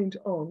this point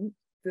on,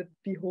 the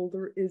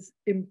beholder is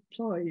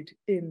implied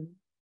in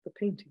the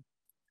painting,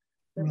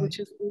 right. Which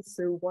is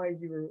also why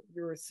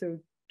you're so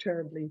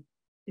terribly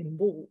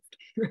involved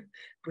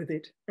with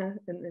it. And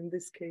in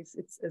this case,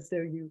 it's as though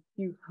you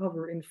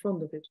hover in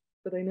front of it.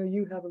 But I know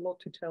you have a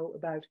lot to tell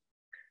about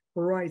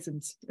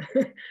horizons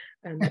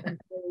and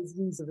Piero's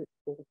use of it.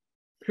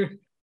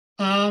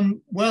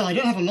 Well, I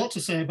don't have a lot to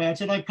say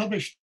about it. I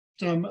published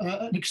an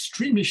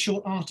extremely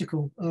short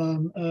article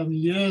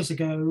years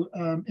ago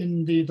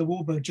in the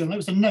Warburg journal. It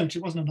was a note,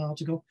 it wasn't an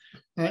article.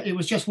 It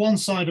was just one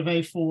side of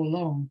A4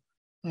 long.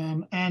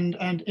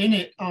 And in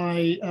it,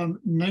 I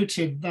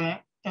noted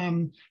that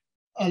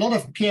a lot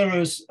of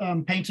Piero's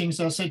paintings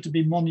are said to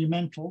be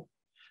monumental.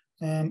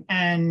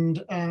 And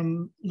a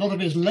lot of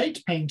his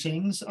late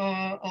paintings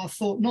are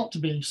thought not to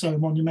be so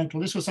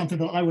monumental. This was something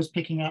that I was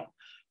picking up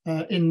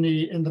in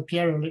the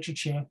Piero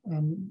literature,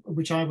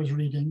 which I was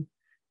reading.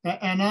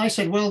 And I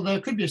said, well, there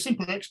could be a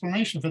simple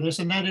explanation for this,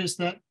 and that is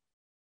that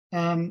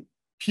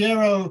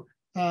Piero,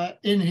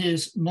 in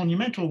his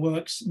monumental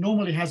works,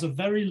 normally has a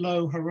very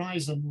low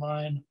horizon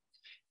line.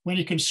 When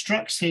he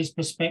constructs his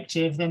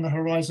perspective, then the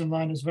horizon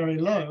line is very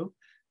low.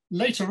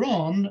 Later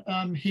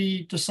on,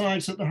 he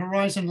decides that the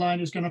horizon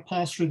line is going to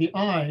pass through the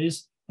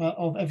eyes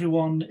of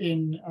everyone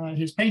in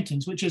his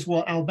paintings, which is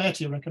what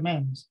Alberti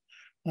recommends.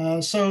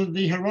 So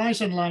the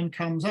horizon line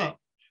comes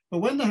up. But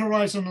when the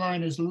horizon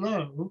line is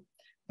low,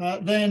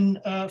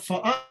 then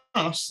for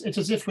us, it's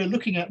as if we're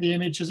looking at the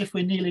image as if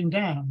we're kneeling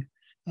down,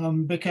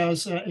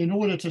 because in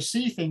order to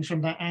see things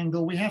from that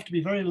angle, we have to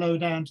be very low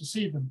down to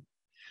see them.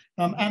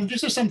 And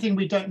this is something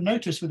we don't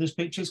notice with his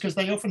pictures, because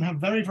they often have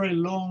very, very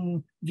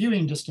long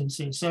viewing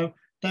distances. So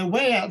they're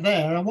way out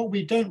there. And what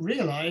we don't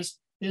realize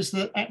is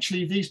that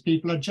actually these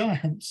people are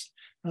giants.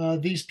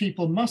 These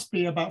people must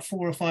be about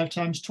 4 or 5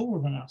 times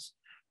taller than us.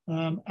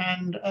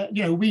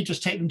 You know, we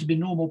just take them to be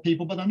normal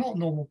people, but they're not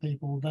normal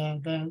people.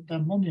 They're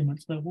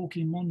monuments. They're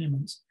walking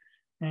monuments.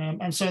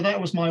 And so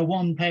that was my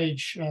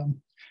 1-page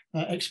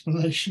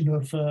explanation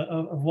of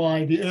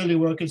why the early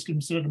work is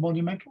considered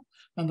monumental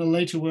and the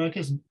later work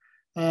isn't.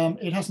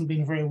 It hasn't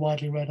been a very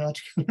widely read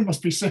article, it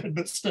must be said,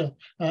 but still,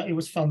 it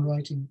was fun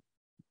writing.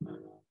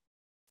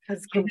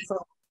 As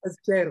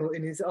Piero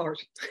in his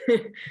art.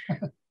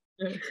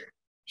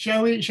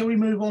 Shall we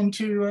move on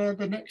to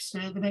the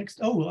next?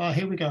 Oh,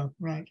 here we go.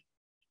 Right.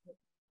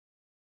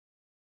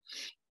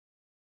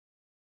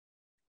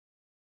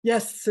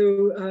 Yes.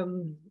 So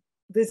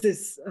this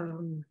is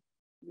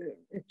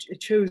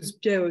it shows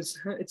Piero's.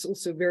 It's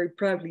also very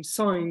proudly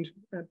signed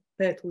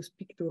Petrus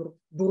Pictor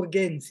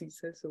Burgensis.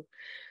 So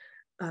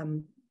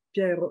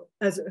Piero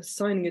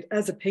signing it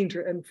as a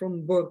painter and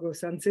from Borgo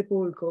San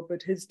Sepolcro,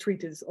 but his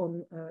treatise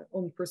on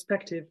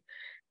perspective,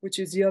 which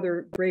is the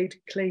other great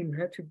claim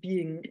to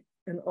being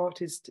an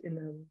artist in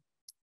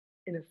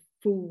a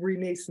full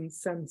Renaissance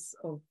sense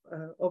of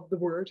the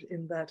word,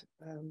 in that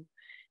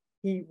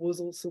he was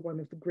also one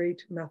of the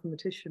great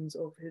mathematicians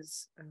of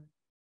his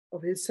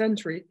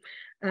century,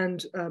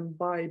 and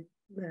by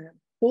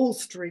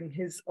bolstering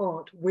his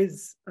art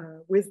with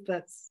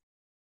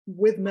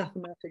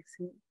mathematics,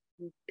 he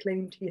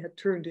claimed he had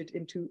turned it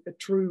into a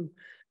true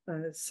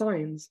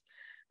science,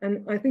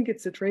 and I think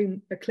it's a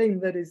claim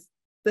that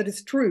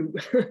is true.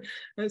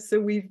 So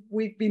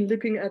we've been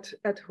looking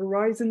at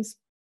horizons.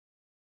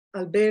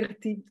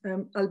 Alberti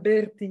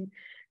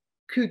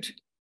could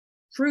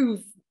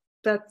prove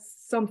that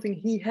something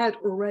he had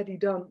already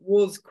done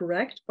was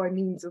correct by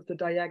means of the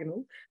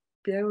diagonal.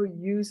 Piero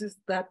uses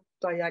that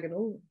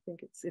diagonal. I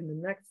think it's in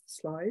the next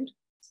slide.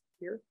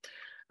 here,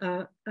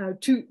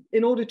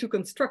 in order to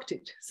construct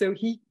it. So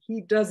he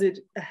does it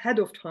ahead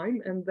of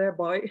time, and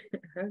thereby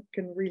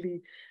can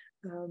really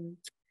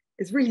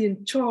is really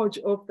in charge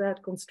of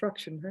that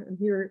construction. And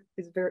here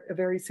is a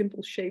very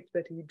simple shape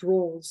that he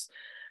draws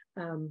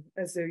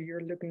as though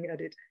you're looking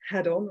at it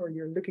head on, or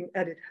you're looking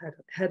at it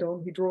head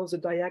on. He draws a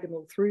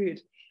diagonal through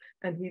it,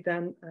 and he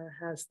then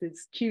has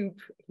this cube.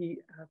 He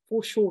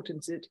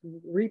foreshortens it. He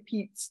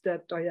repeats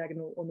that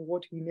diagonal on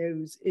what he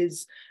knows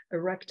is a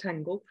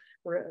rectangle,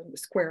 or a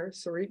square,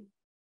 sorry.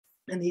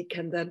 And he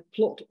can then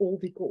plot all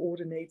the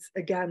coordinates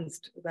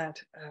against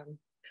that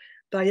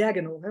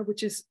diagonal,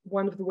 which is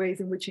one of the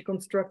ways in which he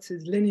constructs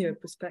his linear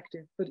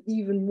perspective, but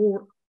even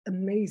more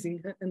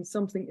amazing, and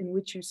something in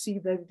which you see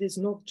that it is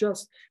not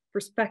just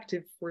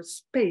perspective for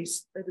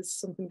space, that is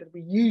something that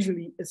we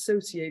usually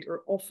associate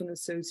or often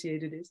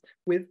associated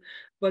with,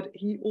 but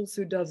he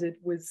also does it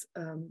with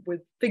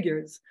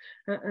figures.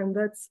 And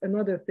that's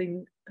another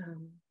thing. I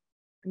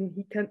mean,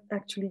 he can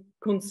actually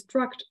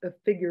construct a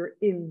figure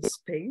in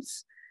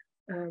space,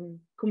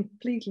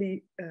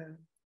 completely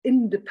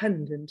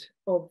independent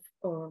of,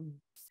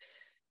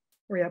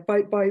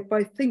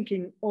 by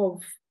thinking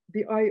of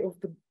the eye of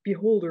the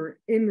beholder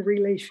in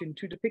relation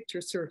to the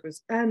picture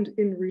surface and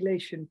in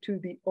relation to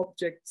the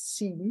object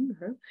seen.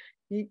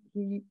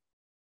 He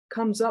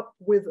comes up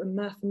with a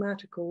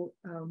mathematical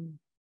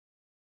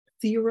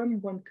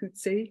theorem, one could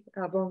say,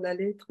 avant la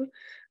lettre,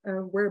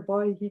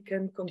 whereby he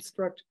can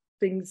construct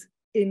things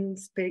in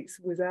space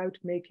without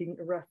making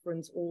a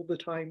reference all the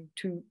time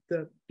to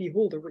the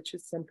beholder, which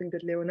is something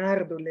that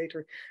Leonardo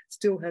later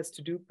still has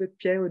to do, but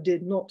Piero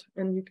did not.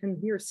 And you can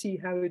here see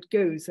how it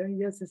goes.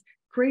 He has this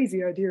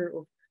crazy idea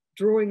of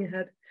drawing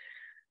ahead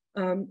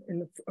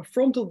in a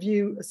frontal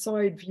view, a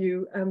side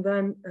view, and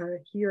then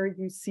here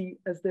you see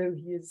as though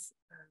he is,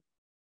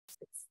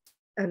 it's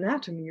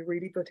anatomy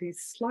really, but he's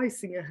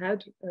slicing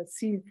ahead,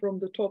 seen from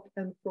the top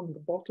and from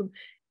the bottom,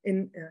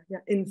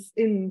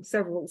 in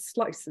several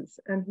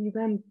slices, and he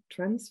then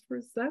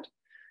transfers that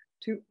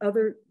to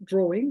other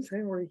drawings,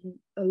 where he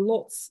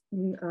allots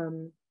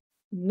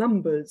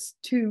numbers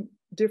to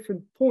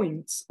different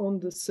points on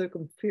the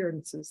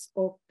circumferences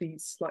of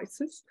these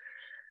slices,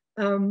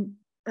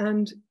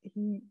 and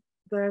he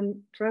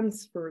then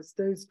transfers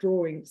those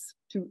drawings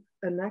to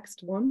a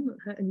next one,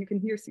 and you can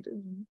here see the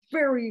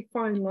very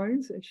fine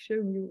lines. I've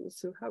shown you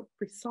also how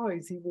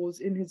precise he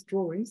was in his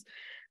drawings.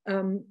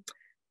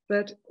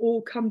 That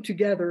all come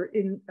together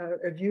in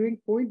a viewing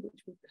point,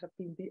 which would have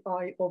been the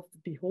eye of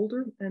the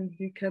beholder, and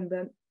you can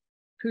then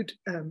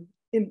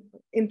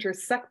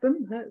intersect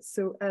them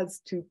so as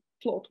to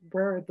plot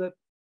where the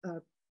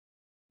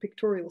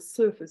pictorial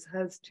surface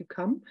has to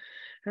come,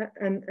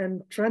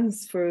 and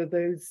transfer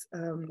those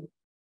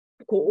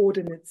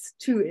coordinates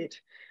to it,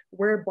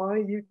 whereby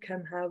you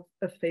can have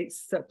a face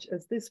such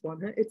as this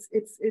one. It's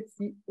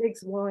the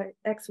x,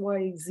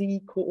 y,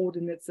 z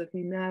coordinates that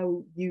we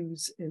now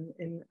use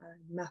in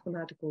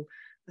mathematical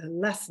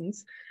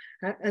lessons,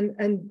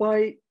 and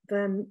by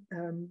then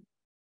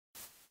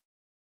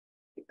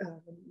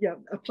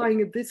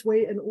applying it this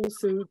way, and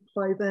also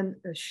by then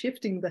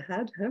shifting the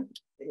head,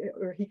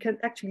 or he can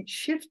actually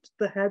shift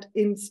the head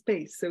in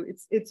space. So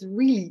it's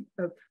really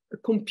a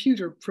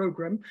computer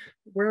program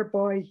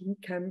whereby he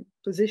can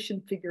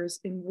position figures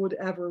in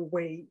whatever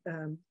way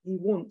he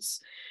wants.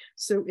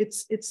 So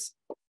it's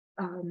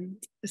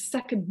a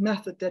second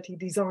method that he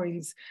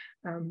designs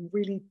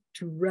really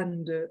to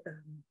render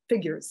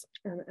figures.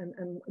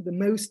 And the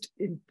most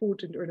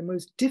important, or the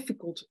most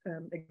difficult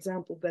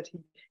example that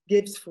he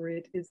gives for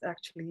it is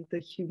actually the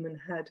human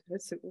head.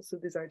 So also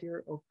this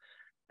idea of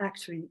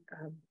actually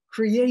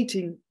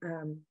creating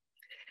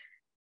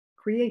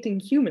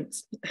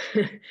humans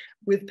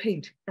with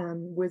paint,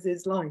 with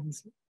his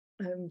lines.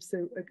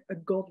 So a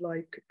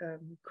godlike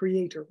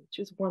creator, which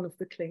is one of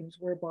the claims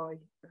whereby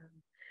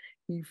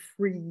he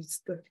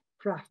frees the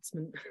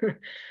craftsman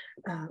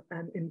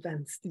and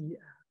invents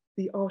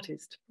the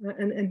artist.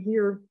 And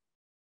here,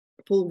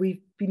 Paul,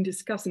 we've been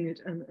discussing it,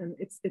 and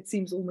it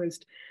seems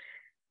almost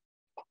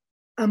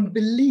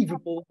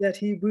unbelievable that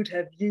he would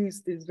have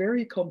used this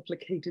very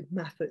complicated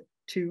method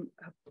to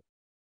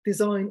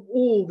design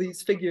all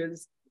these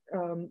figures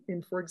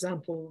in, for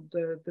example,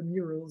 the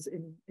murals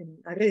in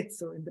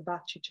Arezzo, in the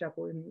Bacci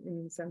Chapel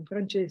in San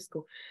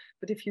Francesco.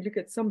 But if you look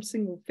at some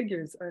single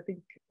figures, I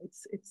think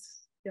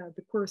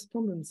the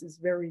correspondence is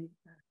very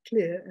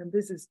clear, and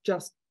this is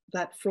just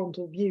that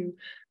frontal view,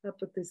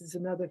 but this is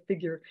another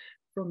figure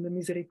from the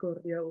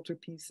Misericordia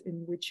altarpiece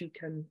in which you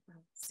can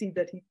see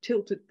that he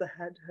tilted the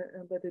head,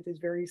 but it is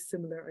very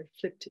similar. I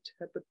flipped it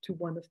but to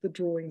one of the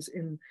drawings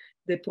in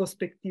De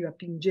Prospectiva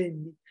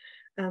Pingelli,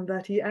 and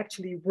that he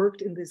actually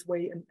worked in this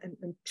way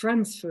and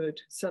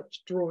transferred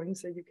such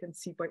drawings, that you can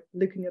see by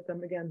looking at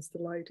them against the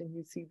light, and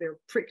you see they're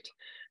pricked.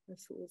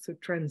 That's also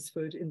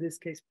transferred, in this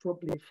case,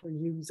 probably for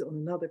use on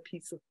another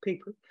piece of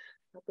paper.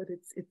 But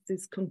it's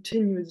this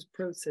continuous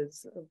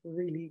process of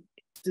really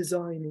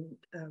designing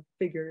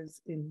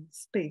figures in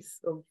space.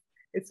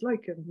 It's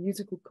like a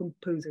musical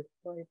composer,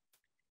 by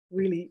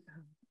really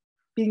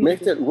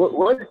Machtelt,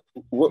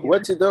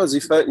 what it does,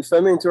 if I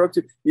may interrupt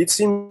you, it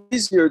seems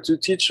easier to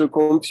teach a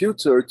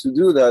computer to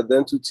do that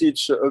than to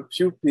teach a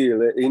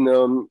pupil in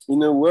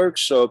a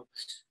workshop.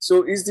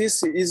 So is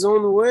this his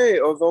own way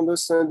of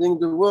understanding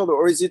the world,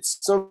 or is it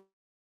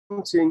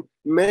something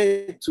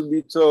made to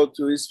be taught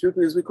to his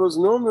pupils? Because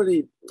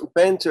normally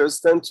painters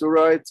tend to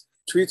write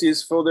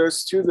treatises for their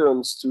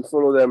students to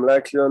follow them,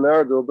 like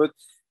Leonardo, but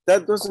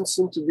that doesn't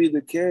seem to be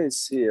the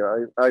case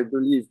here, I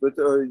believe, but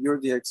you're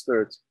the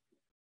expert.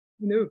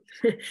 No,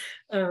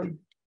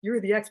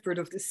 you're the expert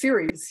of the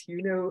series.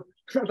 You know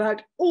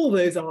about all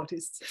those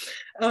artists.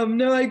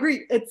 No, I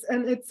agree. It's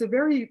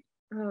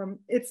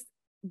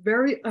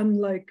very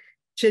unlike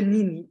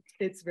Cennini.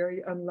 It's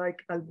very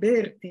unlike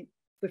Alberti.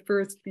 The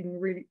first being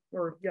really,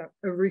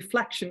 a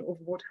reflection of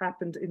what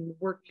happened in the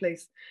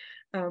workplace.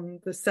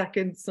 The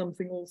second,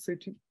 something also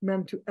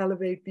meant to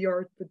elevate the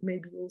art, but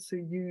maybe also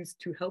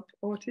used to help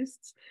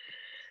artists.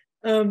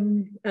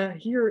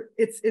 Here,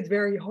 it's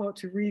very hard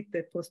to read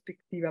the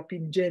Prospettiva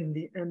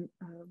Pingendi, and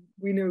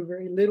we know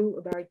very little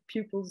about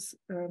pupils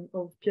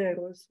of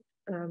Piero's.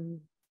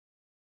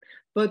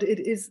 But it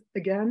is,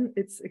 again,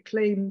 it's a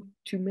claim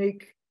to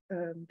make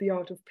the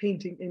art of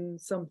painting in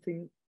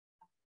something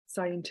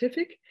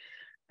scientific.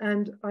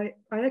 And I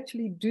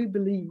actually do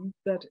believe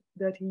that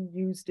he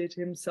used it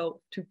himself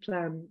to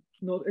plan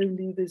not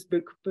only this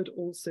book, but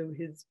also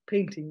his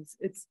paintings.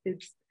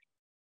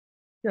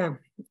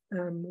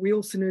 We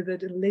also know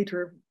that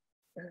later,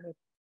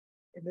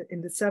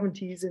 in the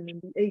 70s and in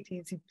the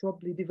 80s, he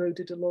probably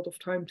devoted a lot of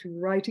time to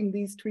writing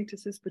these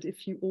treatises. But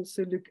if you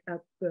also look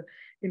at the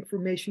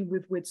information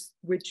with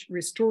which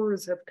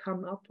restorers have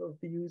come up of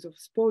the use of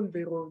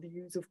spolvero, the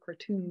use of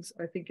cartoons,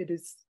 I think it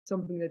is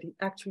something that he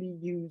actually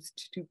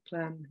used to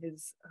plan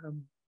his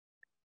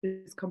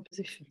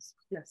compositions.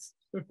 Yes.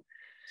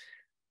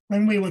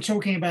 When we were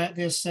talking about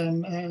this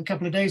a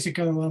couple of days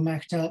ago,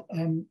 Machtelt,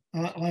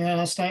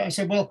 I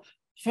said, well,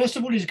 first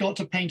of all, he's got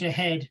to paint a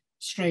head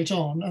straight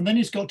on, and then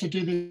he's got to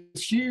do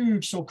this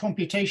huge sort of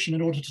computation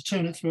in order to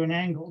turn it through an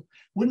angle.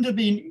 Wouldn't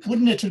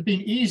it have been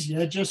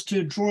easier just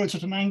to draw it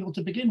at an angle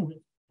to begin with?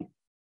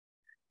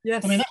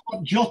 Yes. I mean, that's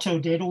what Giotto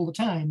did all the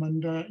time,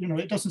 and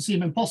it doesn't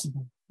seem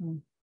impossible.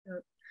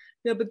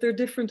 Yeah, but they're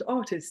different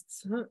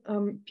artists. Huh?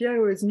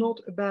 Piero is not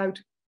about,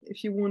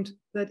 if you want,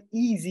 that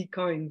easy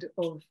kind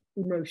of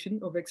emotion,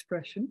 of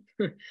expression.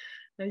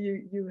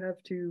 You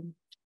have to.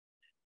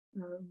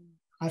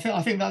 I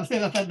think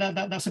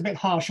that's a bit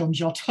harsh on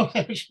Giotto,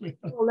 actually.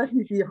 Well, let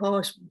me be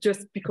harsh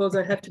just because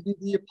I have to be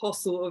the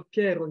apostle of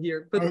Piero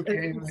here, but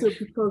okay, also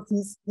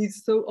because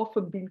he's so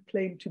often been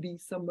claimed to be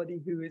somebody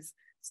who is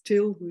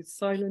still, who is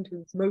silent, who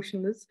is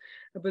motionless.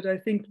 But I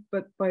think,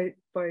 by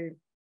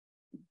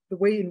the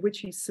way in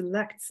which he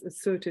selects a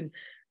certain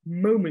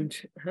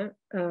moment,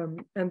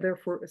 and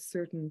therefore a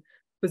certain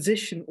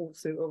position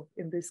also of,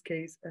 in this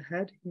case, a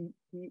head,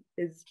 he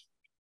is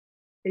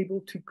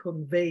able to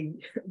convey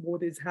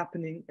what is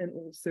happening, and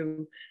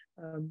also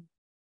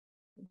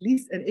at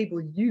least enable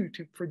you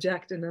to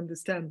project and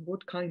understand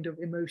what kind of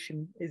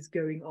emotion is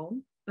going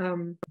on.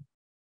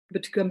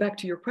 But to come back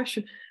to your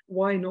question,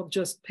 why not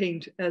just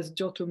paint as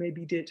Giotto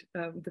maybe did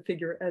the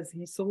figure as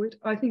he saw it?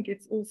 I think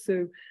it's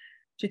also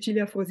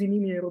Cecilia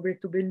Frosinini and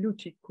Roberto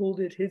Bellucci called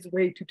it his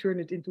way to turn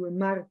it into a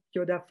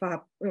marchio da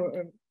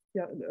fabbrica,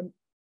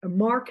 a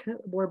mark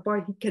whereby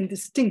he can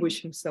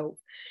distinguish himself.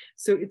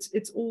 So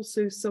it's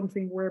also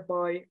something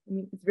whereby, I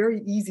mean, it's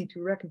very easy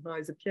to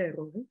recognize a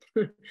Piero,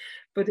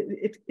 but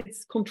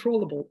it's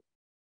controllable,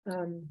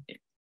 and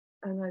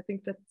I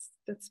think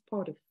that's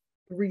part of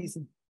the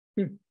reason.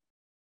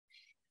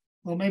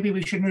 Well, maybe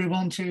we should move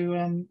on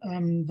to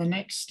the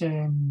next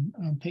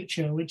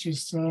picture, which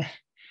is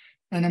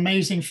an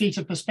amazing feat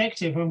of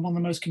perspective, and one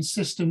of the most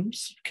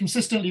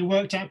consistently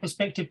worked out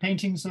perspective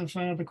paintings of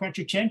the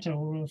Quattrocento,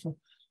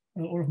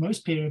 or of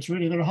most periods,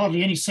 really. There are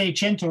hardly any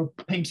Seicento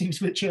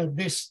paintings which are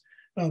this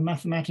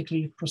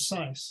mathematically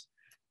precise.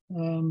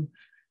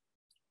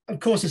 Of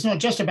course, it's not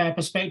just about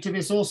perspective,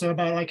 it's also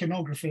about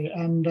iconography.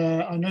 And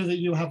I know that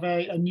you have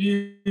a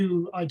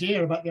new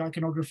idea about the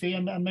iconography,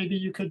 and maybe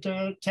you could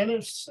tell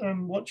us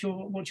what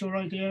your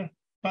idea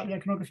about the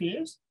iconography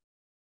is?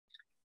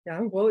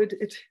 Yeah, well,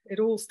 it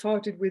all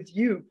started with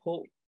you,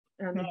 Paul,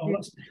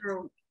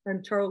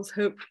 and Charles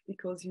Hope,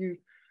 because you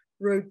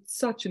wrote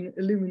such an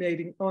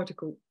illuminating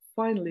article,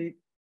 finally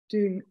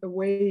doing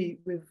away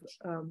with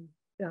a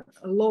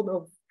lot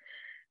of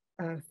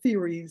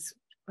theories.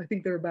 I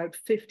think there are about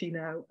 50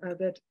 now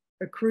that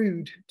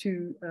accrued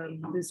to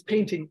this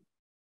painting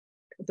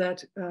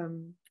that,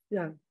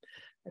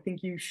 I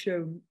think you've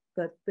shown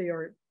that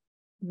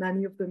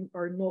many of them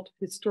are not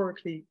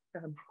historically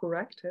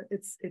correct.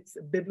 It's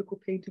a biblical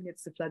painting,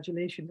 it's the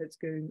flagellation that's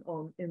going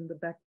on in the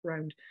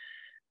background.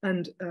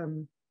 And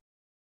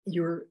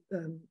your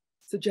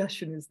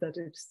suggestion is that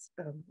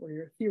or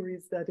your theory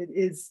is that it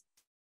is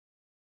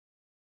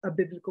a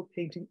biblical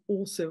painting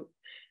also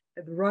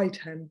at the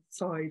right-hand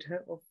side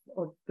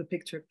of the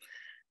picture.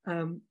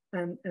 And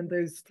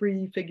those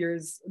three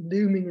figures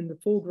looming in the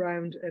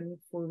foreground, and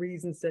for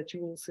reasons that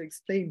you also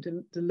explained,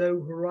 the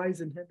low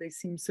horizon, they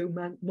seem so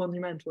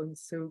monumental and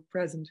so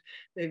present.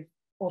 They've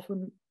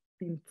often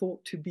been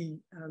thought to be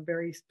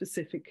very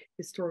specific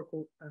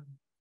historical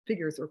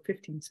figures or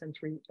 15th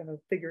century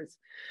figures.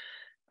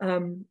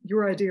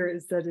 Your idea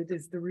is that it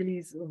is the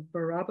release of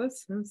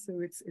Barabbas,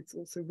 so it's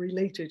also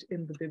related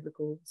in the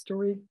biblical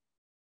story.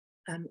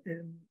 And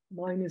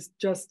mine is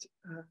just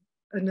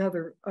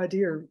another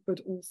idea,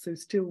 but also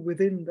still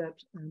within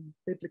that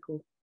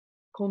biblical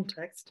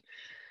context.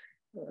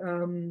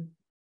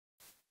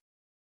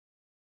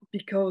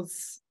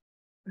 Because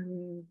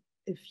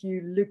if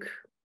you look,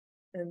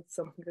 and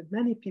something that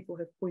many people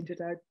have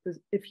pointed out,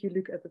 if you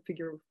look at the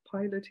figure of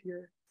Pilate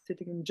here,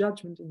 sitting in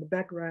judgment in the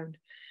background,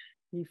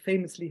 he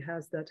famously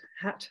has that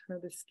hat,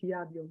 the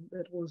sciabion,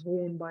 that was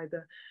worn by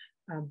the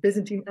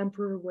Byzantine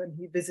emperor when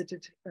he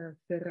visited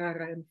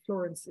Ferrara and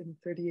Florence in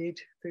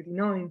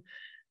 38-39.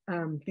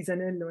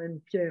 Pisanello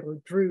and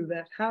Piero drew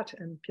that hat,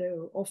 and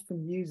Piero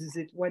often uses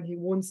it when he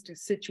wants to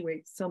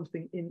situate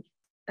something in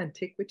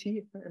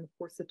antiquity, and of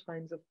course the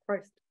times of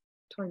Christ,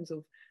 times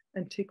of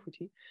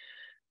antiquity.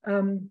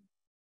 And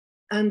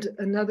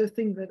another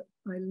thing that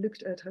I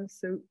looked at,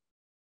 so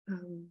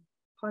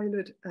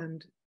Pilate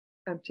and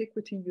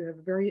antiquity, you have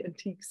a very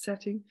antique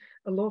setting.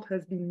 A lot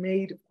has been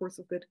made, of course,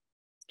 of that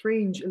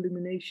strange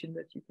illumination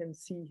that you can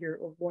see here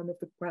of one of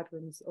the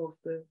quadrants of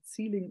the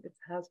ceiling. It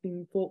has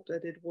been thought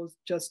that it was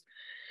just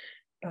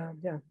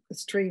a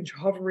strange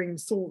hovering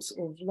source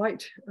of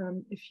light.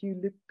 If you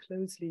look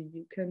closely,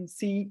 you can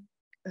see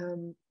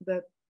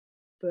that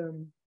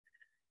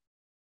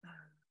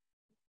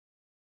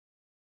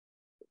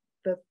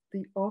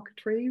the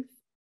architrave,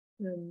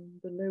 the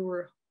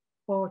lower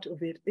part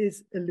of it,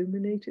 is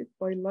illuminated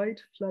by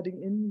light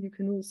flooding in. You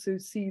can also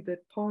see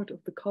that part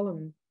of the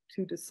column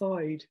to the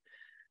side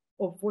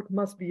of what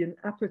must be an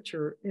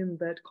aperture in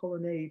that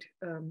colonnade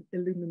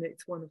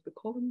illuminates one of the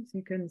columns.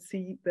 You can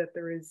see that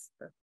there is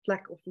a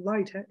fleck of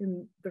light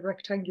in the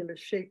rectangular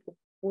shape of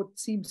what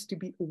seems to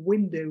be a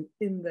window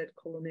in that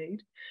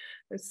colonnade.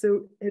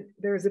 So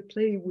there is a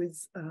play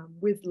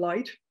with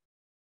light,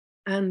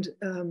 and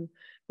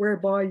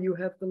whereby you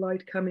have the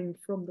light coming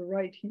from the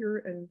right here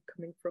and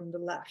coming from the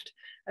left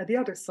at the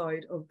other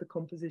side of the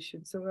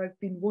composition. So I've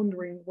been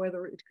wondering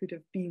whether it could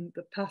have been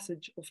the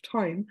passage of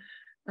time,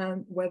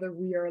 and whether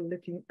we are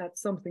looking at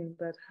something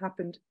that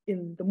happened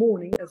in the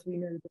morning, as we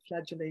know the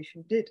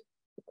flagellation did,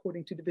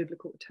 according to the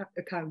biblical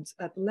accounts,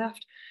 at the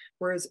left,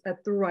 whereas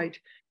at the right,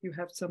 you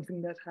have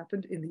something that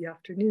happened in the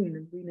afternoon.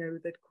 And we know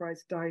that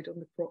Christ died on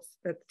the cross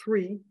at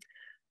 3.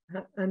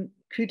 And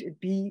could it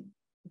be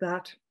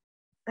that,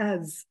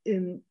 as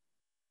in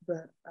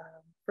the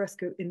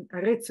fresco in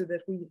Arezzo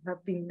that we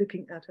have been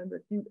looking at, and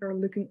that you are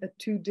looking at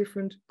 2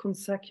 different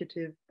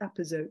consecutive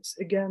episodes,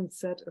 again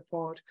set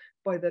apart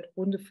by that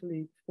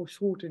wonderfully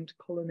foreshortened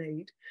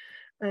colonnade?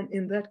 And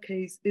in that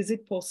case, is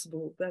it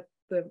possible that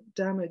the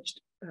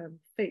damaged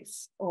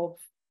face of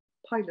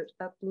Pilate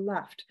at the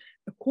left,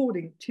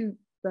 according to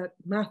that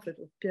method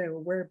of Piero,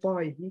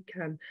 whereby he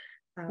can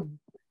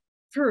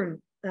turn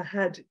a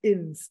head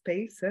in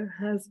space,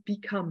 has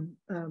become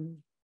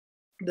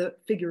the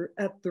figure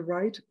at the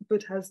right,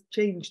 but has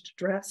changed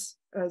dress,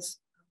 as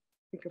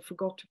I think I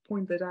forgot to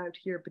point that out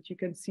here, but you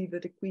can see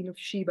that the Queen of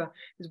Sheba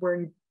is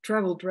wearing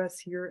travel dress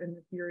here, and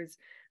here is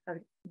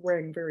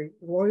wearing very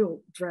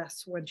royal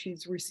dress when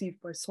she's received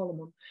by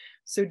Solomon.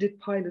 So did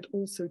Pilate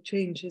also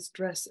change his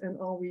dress, and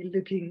are we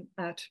looking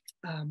at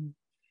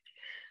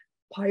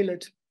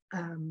Pilate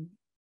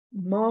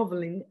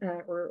marveling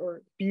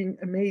or being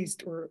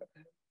amazed or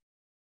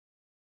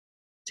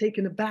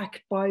taken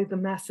aback by the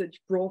message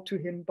brought to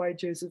him by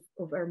Joseph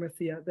of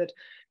Arimathea that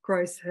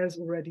Christ has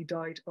already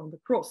died on the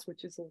cross,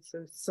 which is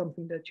also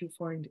something that you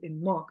find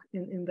in Mark.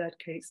 In that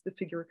case, the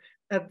figure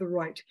at the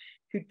right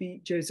could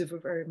be Joseph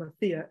of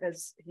Arimathea,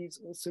 as he's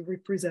also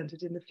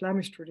represented in the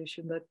Flemish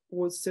tradition that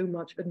was so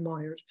much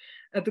admired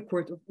at the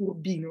court of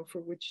Urbino, for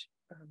which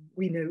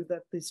we know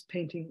that this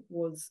painting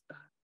was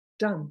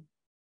done.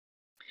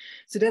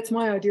 So that's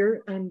my idea,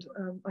 and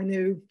I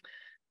know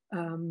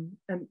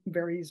and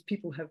various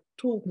people have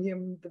told me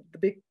the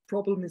big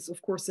problem is,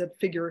 of course, that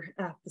figure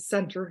at the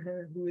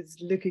center who is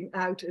looking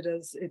out at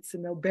us. It's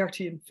an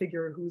Albertian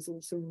figure who's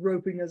also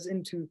roping us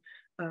into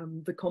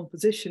the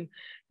composition.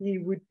 He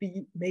would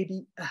be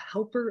maybe a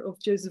helper of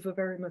Joseph of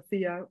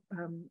Arimathea,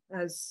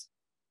 as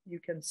you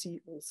can see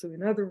also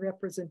in other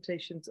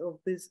representations of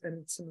this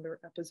and similar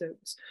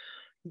episodes.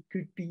 He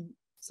could be,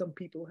 some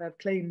people have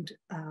claimed,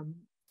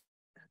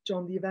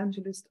 John the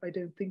Evangelist. I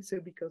don't think so,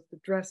 because the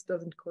dress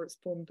doesn't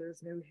correspond,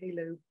 there's no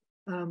halo.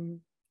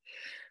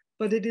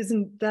 But it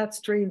isn't that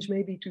strange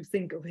maybe to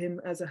think of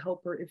him as a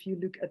helper if you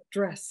look at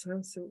dress.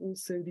 So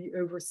also the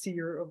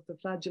overseer of the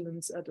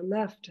flagellants at the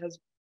left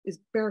is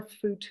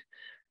barefoot,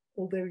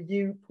 although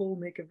you, Paul,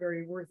 make a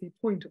very worthy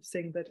point of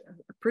saying that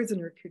a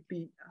prisoner could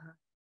be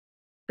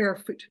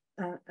barefoot,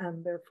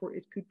 and therefore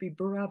it could be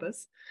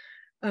Barabbas.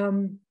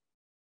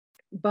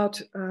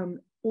 but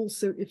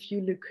also, if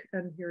you look,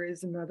 and here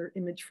is another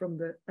image from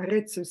the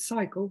Arezzo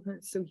cycle.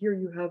 So here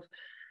you have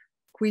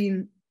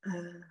Queen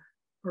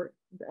or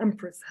the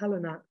Empress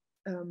Helena,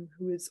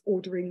 who is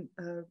ordering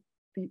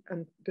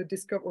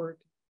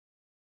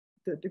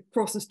the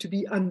process to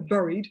be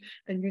unburied,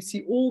 and you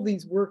see all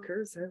these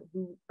workers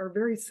who are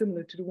very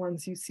similar to the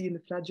ones you see in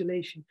the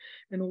flagellation.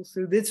 And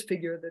also this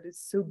figure that is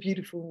so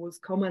beautiful was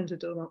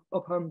commented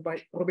upon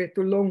by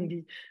Roberto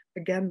Longhi,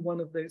 again one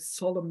of those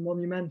solemn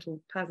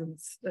monumental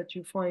peasants that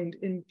you find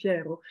in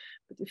Piero.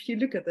 But if you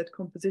look at that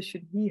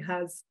composition, he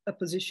has a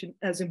position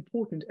as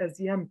important as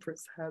the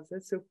Empress has.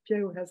 So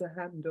Piero has a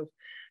hand of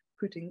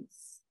putting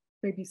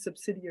maybe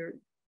subsidiary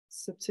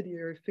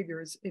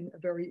figures in a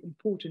very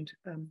important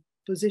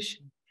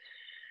position.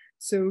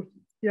 So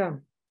yeah,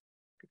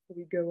 before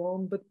we go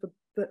on, but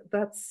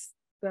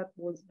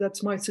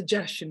that's my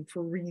suggestion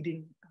for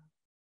reading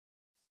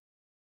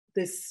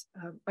this.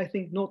 I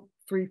think not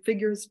three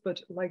figures,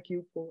 but like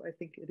you, Paul, I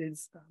think it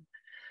is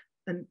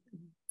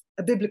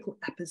a biblical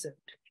episode.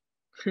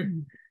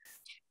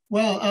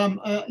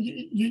 Well,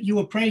 you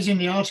were praising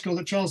the article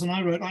that Charles and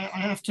I wrote. I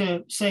have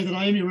to say that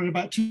I only wrote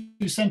about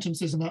two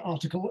sentences in that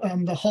article.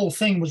 The whole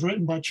thing was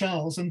written by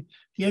Charles, and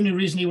the only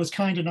reason he was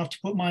kind enough to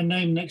put my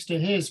name next to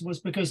his was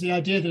because the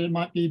idea that it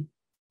might be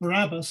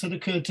Barabbas had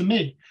occurred to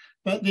me.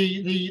 But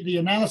the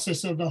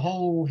analysis of the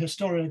whole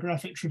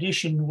historiographic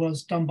tradition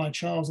was done by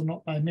Charles and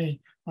not by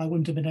me. I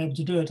wouldn't have been able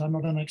to do it. I'm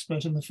not an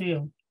expert in the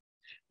field.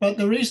 But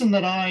the reason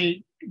that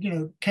I,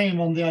 came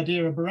on the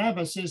idea of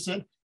Barabbas is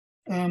that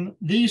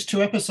these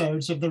two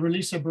episodes of the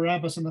release of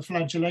Barabbas and the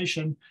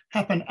flagellation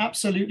happen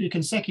absolutely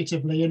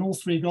consecutively in all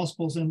three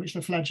Gospels in which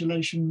the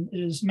flagellation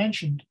is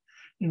mentioned.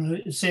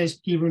 It says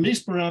he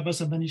released Barabbas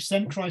and then he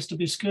sent Christ to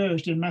be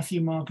scourged in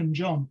Matthew, Mark, and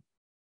John.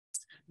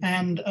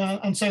 And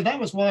so that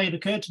was why it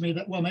occurred to me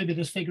that, well, maybe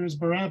this figure is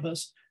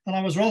Barabbas. And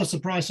I was rather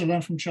surprised to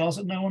learn from Charles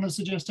that no one had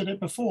suggested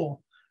it before,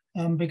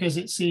 because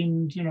it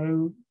seemed,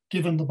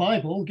 given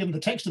the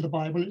text of the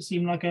Bible, it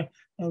seemed like a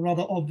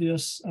rather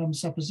obvious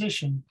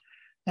supposition.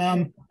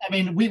 I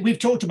mean, we've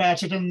talked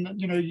about it,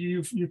 and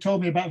you've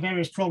told me about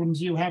various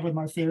problems you have with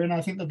my theory, and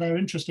I think that they're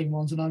interesting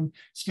ones, and I'm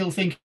still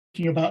thinking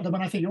about them,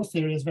 and I think your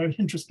theory is very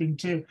interesting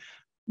too.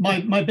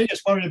 My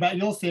biggest worry about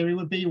your theory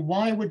would be,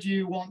 why would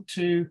you want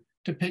to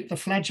depict the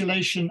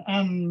flagellation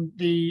and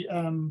the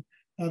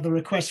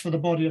request for the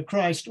body of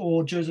Christ,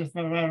 or Joseph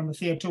of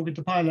Arimathea talking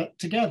to Pilate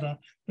together,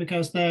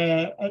 because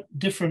they're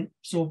different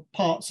sort of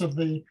parts of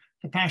the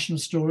Passion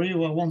story,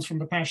 or one's from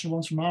the Passion,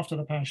 one's from after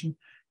the Passion.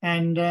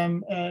 And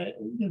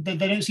they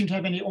don't seem to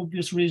have any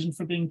obvious reason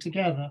for being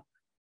together.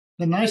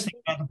 The nice thing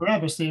about the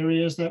Barabbas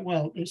theory is that,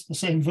 well, it's the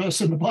same verse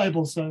in the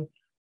Bible, so.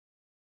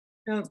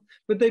 Yeah,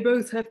 but they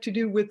both have to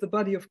do with the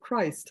body of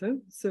Christ. Huh?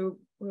 So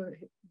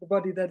the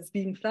body that is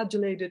being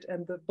flagellated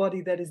and the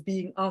body that is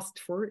being asked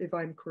for, if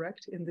I'm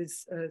correct, in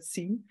this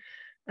scene.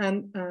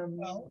 And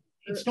well,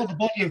 it's not the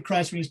body of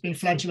Christ when he's being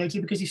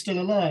flagellated, because he's still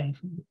alive.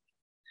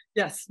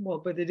 Yes, well,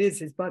 but it is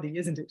his body,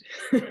 isn't it?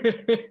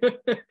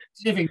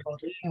 Living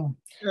body,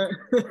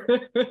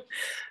 yeah.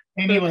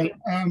 Anyway,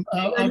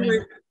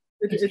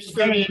 it's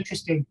very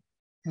interesting.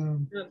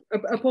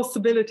 A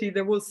possibility,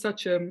 there was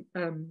such a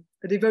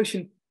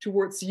devotion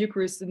towards the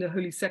Eucharist and the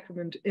Holy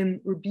Sacrament in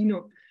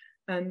Urbino,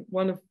 and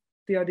one of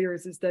the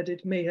ideas is that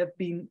it may have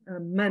been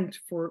meant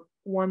for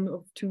one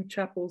of two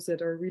chapels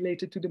that are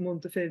related to the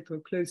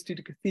Montefeltro, close to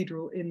the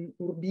cathedral in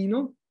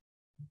Urbino,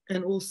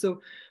 and also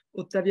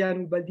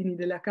Ottaviano Baldini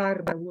della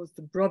Carda, who was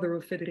the brother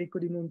of Federico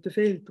di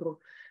Montefeltro,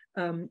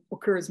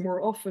 occurs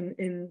more often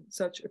in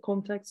such a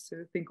context.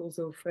 So think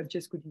also of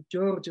Francesco di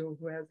Giorgio,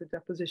 who has a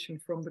deposition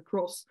from the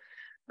cross,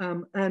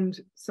 and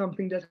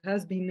something that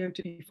has been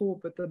noted before,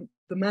 but the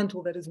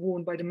mantle that is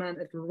worn by the man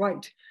at the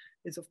right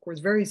is of course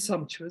very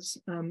sumptuous,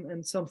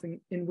 and something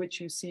in which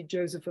you see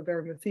Joseph of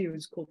Arimathea,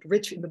 who's called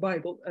rich in the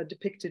Bible,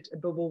 depicted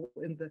above all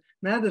in the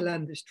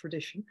Netherlandish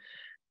tradition.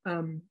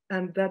 And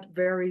that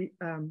very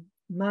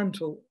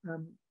mantle,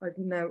 I've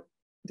now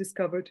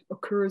discovered,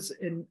 occurs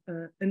in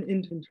an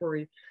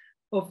inventory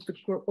of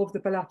the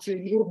Palazzo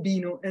in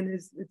Urbino, and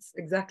it's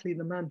exactly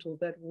the mantle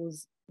that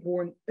was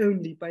worn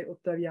only by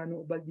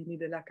Ottaviano Baldini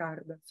della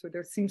Carda. So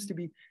there seems to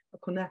be a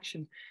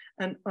connection,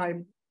 and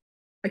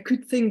I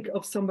could think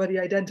of somebody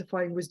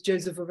identifying with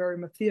Joseph of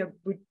Arimathea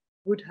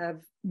would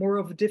have more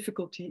of a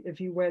difficulty if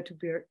he were to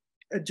be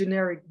a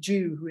generic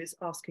Jew who is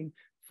asking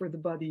for the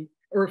body,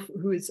 or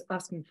who is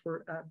asking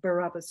for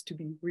Barabbas to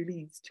be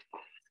released.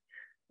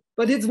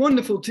 But it's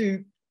wonderful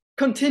to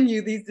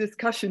continue these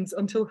discussions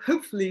until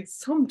hopefully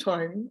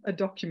sometime a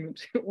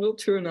document will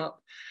turn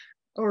up,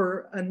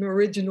 or an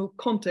original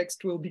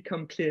context will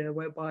become clear,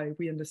 whereby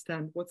we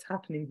understand what's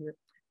happening here.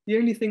 The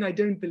only thing I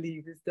don't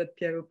believe is that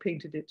Piero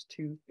painted it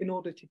in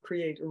order to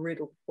create a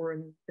riddle or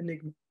an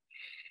enigma.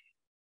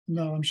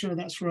 No, I'm sure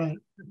that's right.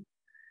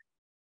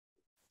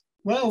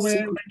 Well,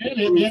 we're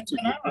nearly at the end of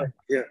an hour.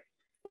 Yeah.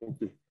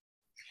 Thank you.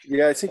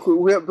 Yeah, I think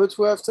we have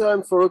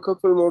time for a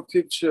couple more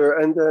pictures,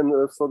 and then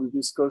for the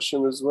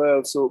discussion as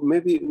well. So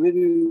maybe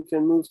we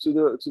can move to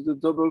the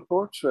double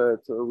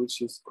portrait,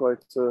 which is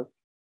quite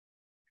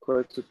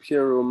quite a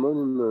Piero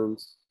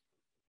monument.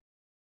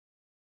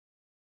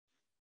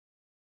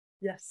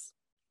 Yes.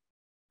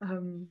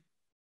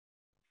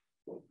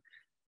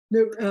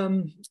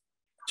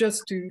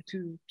 Just to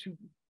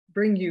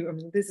bring you, I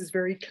mean, this is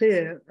very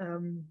clear.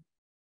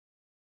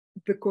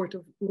 The court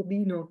of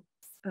Urbino,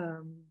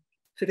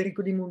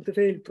 Federico di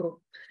Montefeltro,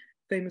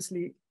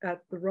 famously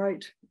at the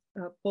right,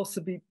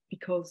 possibly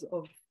because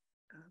of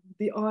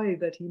the eye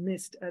that he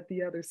missed at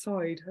the other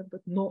side,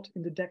 but not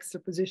in the dexter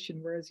position,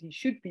 whereas he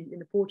should be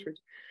in a portrait.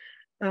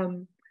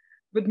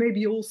 But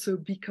maybe also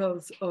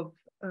because of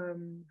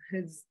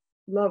his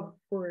love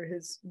for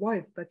his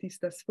wife,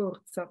 Battista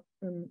Sforza.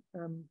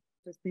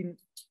 There's been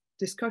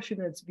discussion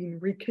that's been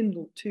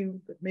rekindled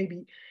too, but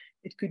maybe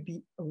it could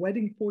be a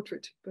wedding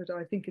portrait, but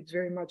I think it's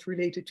very much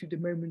related to the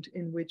moment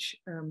in which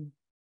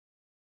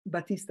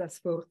Battista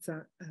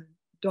Sforza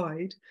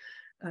died,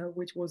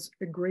 which was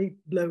a great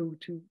blow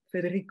to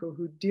Federico,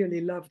 who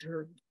dearly loved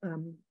her,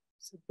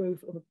 so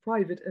both on a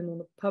private and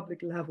on a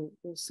public level,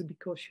 also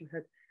because she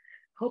had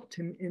helped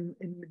him in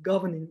the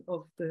governing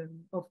of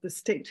the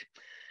state.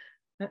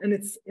 And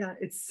it's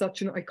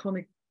such an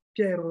iconic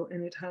Piero,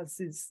 and it has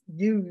this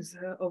use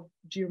of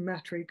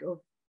geometric,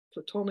 of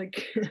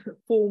Platonic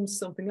forms,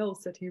 something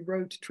else that he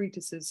wrote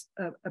treatises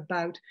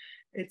about.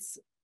 It's,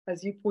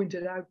 as you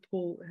pointed out,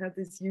 Paul, had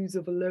this use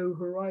of a low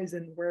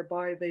horizon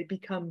whereby they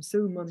become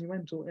so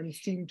monumental and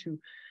seem to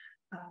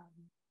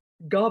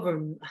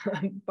govern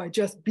by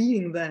just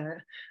being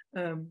there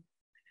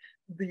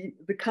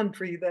the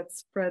country that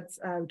spreads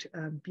out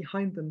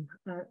behind them.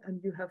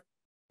 And you have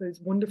those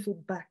wonderful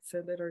backs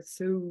that are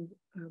so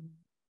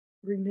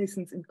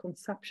Renaissance in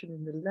conception,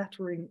 in the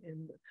lettering,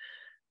 in the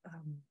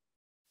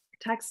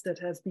text that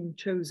has been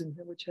chosen,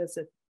 which has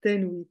a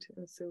tenuit,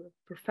 so a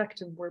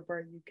perfectum,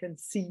 whereby you can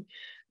see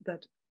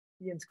that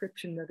the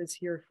inscription that is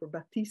here for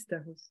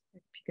Battista, you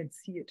can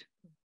see it,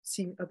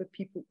 seeing other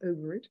people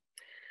over it.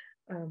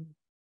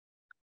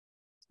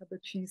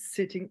 But she's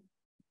sitting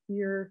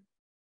here.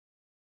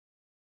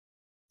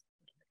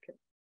 Okay.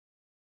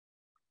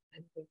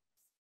 Anyway,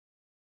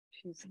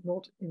 she's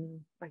not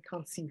in, I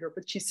can't see her,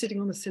 but she's sitting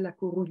on the Sella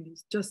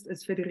Curullis, just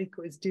as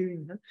Federico is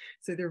doing.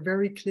 So they're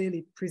very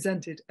clearly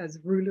presented as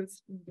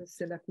rulers, the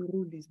Sella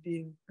Curullis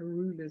being a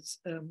ruler's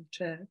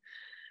chair.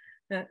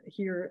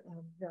 Here,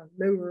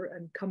 lower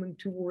and coming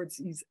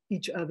towards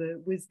each other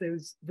with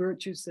those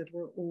virtues that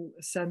were all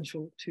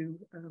essential to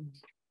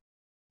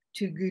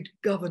good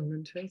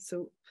government.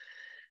 So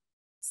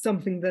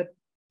something that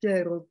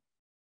Piero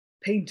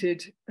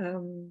painted,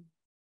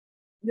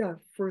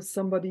 for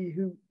somebody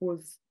who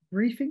was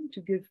briefing,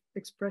 to give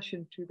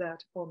expression to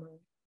that on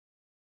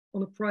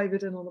a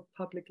private and on a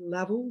public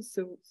level.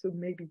 So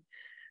maybe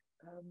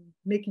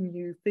making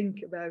you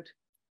think about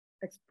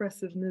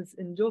expressiveness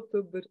in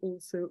Giotto, but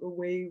also a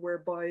way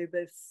whereby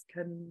this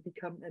can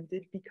become, and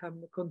did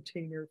become, a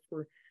container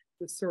for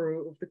the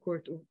sorrow of the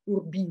court of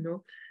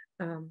Urbino.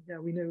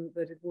 We know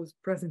that it was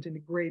present in the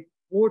great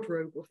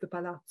wardrobe of the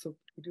Palazzo.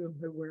 We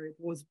don't know where it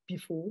was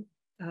before.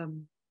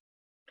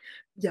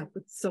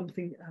 But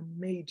something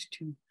made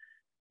to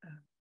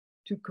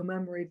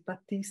commemorate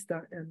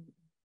Battista and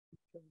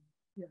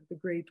the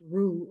great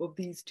rule of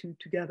these two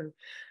together.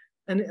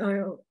 And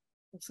I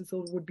also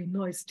thought it would be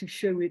nice to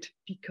show it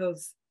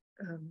because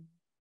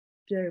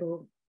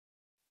Piero,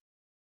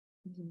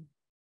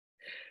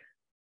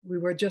 we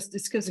were just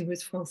discussing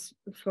with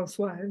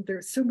François, and there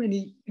are so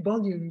many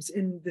volumes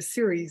in the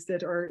series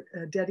that are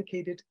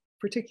dedicated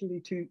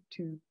particularly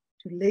to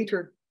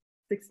later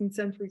 16th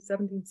century,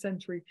 17th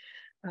century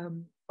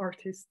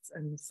artists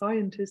and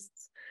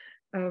scientists.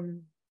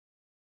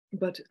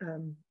 But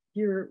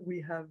here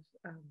we have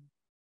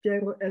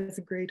Piero as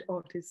a great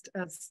artist,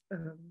 as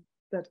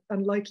that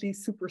unlikely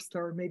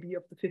superstar maybe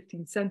of the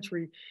 15th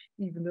century,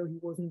 even though he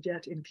wasn't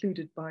yet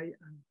included by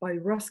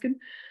Ruskin,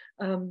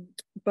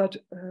 but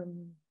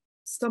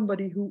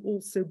somebody who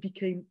also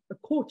became a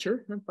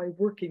courtier by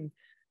working.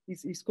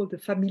 He's called a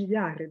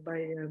familiare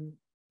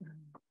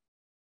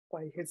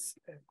by his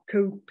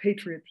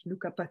co-patriot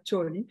Luca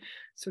Pacioli.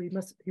 So he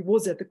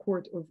was at the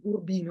court of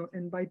Urbino,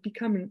 and by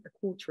becoming a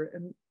courtier,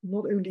 and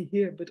not only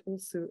here but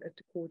also at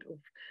the court of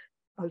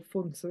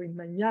Alfonso in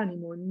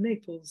Magnanimo in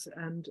Naples,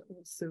 and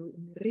also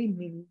in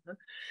Rimini,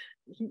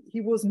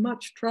 he was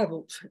much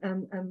traveled,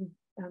 and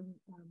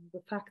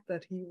the fact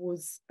that he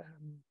was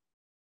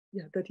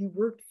that he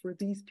worked for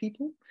these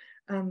people,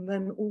 and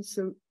then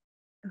also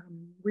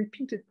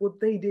repeated what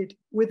they did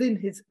within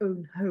his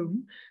own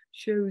home,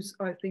 shows,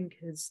 I think,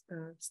 his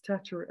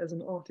stature as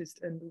an artist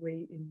and the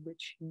way in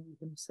which he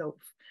himself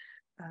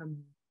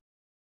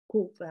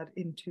called that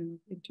into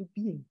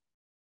being.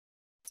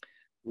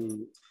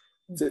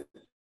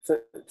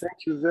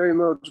 Thank you very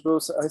much,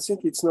 both. I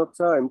think it's now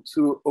time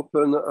to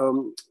open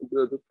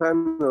the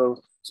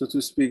panel, so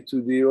to speak,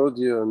 to the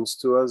audience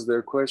to ask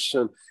their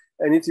question.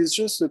 And it is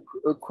just a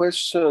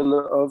question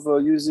of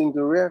using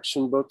the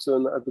reaction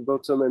button at the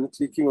bottom and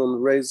clicking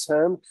on raise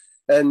hand.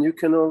 And you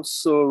can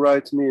also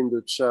write me in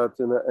the chat,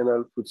 and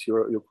I'll put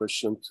your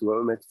question to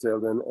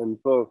Machtelt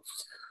and Paul.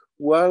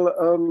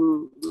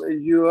 while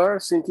you are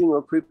thinking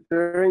of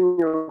preparing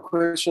your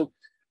question,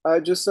 I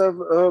just have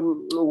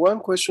one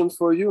question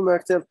for you,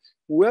 Machtelt.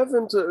 We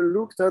haven't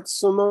looked at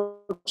so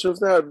much of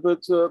that,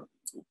 but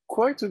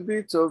quite a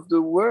bit of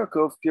the work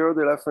of Piero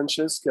della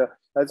Francesca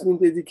has been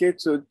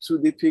dedicated to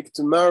depict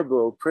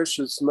marble,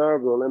 precious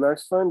marble. And I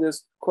find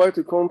there's quite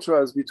a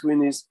contrast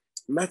between his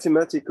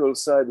mathematical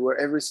side, where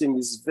everything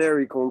is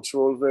very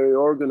controlled, very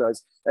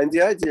organized, and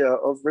the idea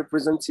of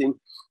representing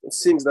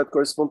things that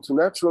correspond to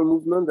natural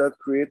movement that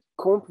create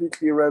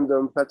completely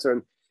random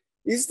pattern.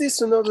 Is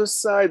this another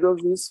side of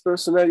his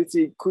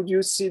personality? Could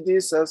you see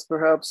this as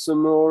perhaps a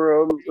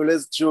more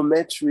less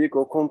geometric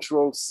or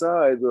controlled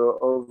side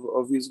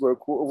of his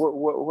work?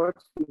 What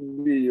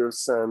would be your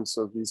sense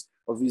of his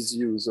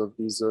use of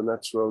these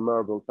natural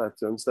marble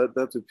patterns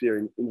that appear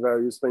in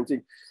various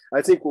paintings?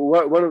 I think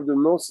one of the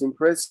most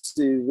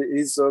impressive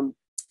is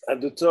at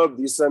the top,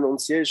 this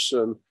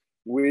Annunciation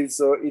with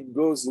it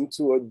goes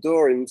into a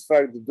door. In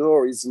fact, the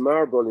door is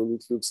marble and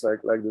it looks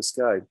like the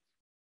sky.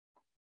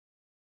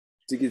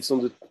 I think it's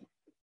on the,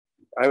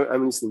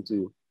 I'm listening to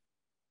you.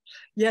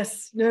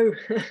 Yes, no,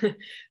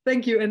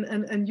 thank you.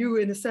 And you,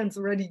 in a sense,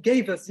 already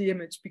gave us the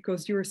image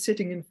because you're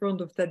sitting in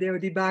front of Taddeo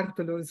di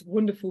Bartolo's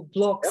wonderful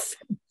blocks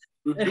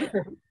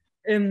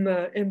in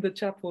the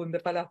chapel in the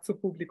Palazzo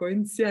Pubblico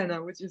in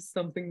Siena, which is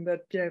something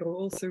that Piero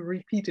also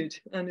repeated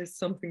and is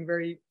something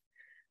very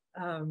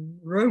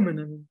Roman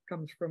and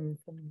comes from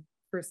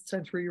first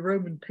century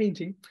Roman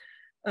painting.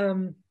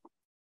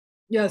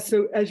 Yeah,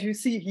 so as you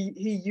see,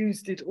 he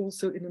used it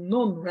also in a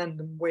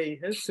non-random way.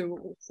 So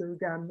also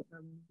again,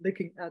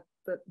 looking at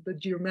the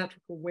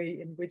geometrical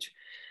way in which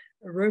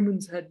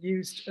Romans had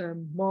used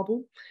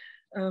marble.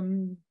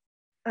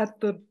 At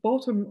the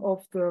bottom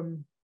of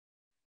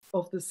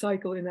the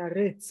cycle in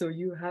Arezzo,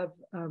 you have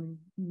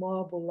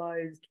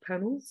marbleized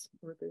panels,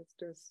 or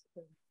there's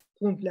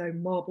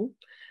tremplin marble,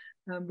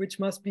 which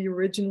must be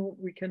original.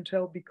 We can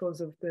tell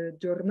because of the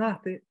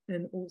giornate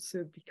and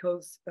also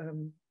because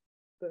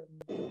the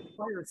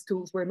fire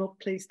stools were not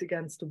placed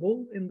against the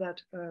wall in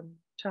that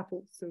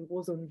chapel, so it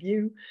was on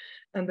view.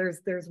 And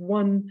there's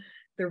one,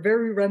 they're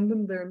very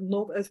random, they're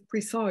not as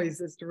precise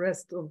as the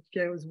rest of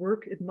Piero's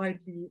work. It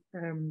might be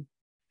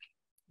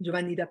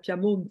Giovanni da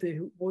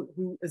Piamonte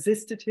who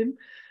assisted him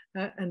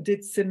and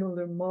did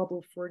similar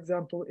marble, for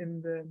example,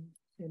 in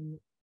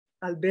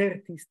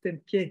Alberti's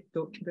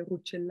Tempietto, the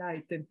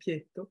Rucellai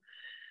Tempietto.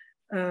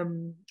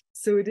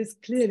 So it is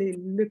clearly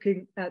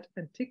looking at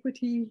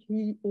antiquity.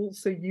 He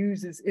also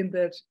uses in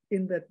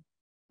that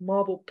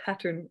marble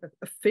pattern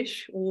a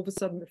fish. All of a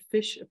sudden, a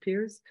fish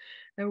appears,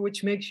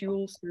 which makes you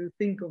also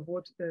think of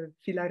what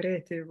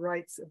Filarete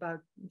writes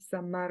about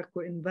San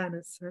Marco in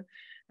Venice,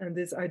 and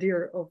this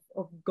idea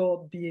of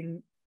God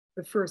being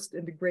the first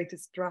and the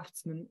greatest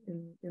draftsman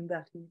in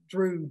that he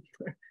drew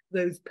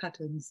those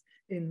patterns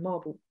in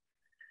marble.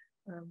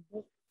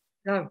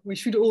 Now, we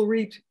should all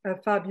read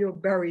Fabio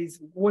Barry's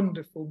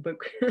wonderful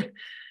book,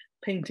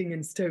 Painting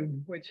in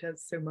Stone, which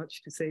has so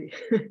much to say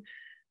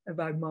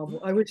about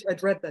marble. I wish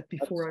I'd read that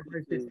before I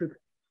wrote this book.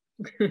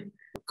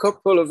 A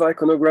couple of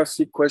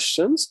iconographic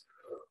questions.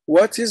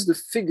 What is the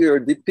figure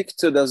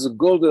depicted as a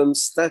golden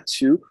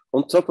statue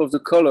on top of the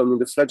column in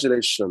the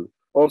flagellation?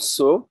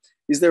 Also,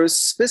 is there a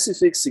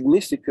specific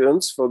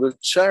significance for the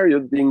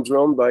chariot being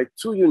drawn by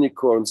two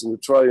unicorns in the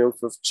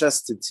triumph of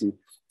chastity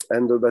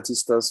and the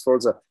Battista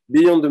Sforza,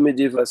 beyond the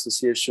medieval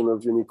association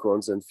of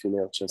unicorns and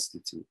female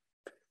chastity?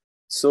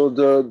 So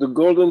the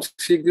golden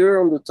figure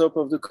on the top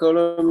of the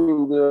column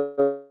in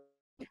the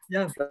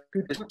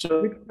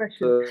good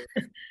question.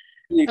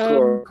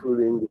 Unicorn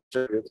pulling the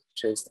chariot of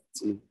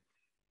chastity.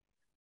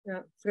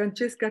 Yeah,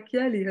 Francesca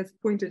Chieli has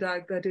pointed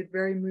out that it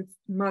very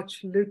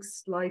much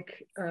looks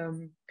like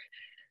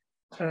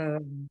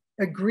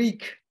a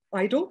Greek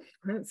idol.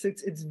 So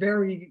it's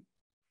very,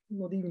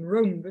 not even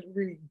Roman, but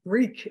really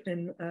Greek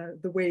in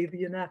the way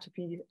the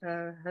anatomy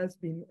has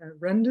been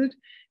rendered.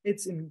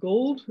 It's in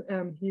gold.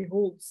 He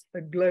holds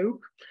a globe.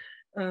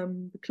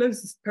 The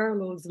closest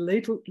parallel is a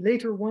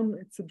later one.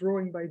 It's a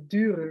drawing by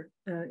Dürer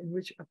in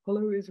which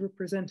Apollo is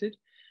represented.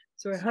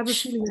 So I have a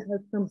feeling it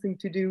has something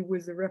to do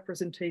with the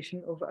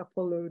representation of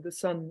Apollo, the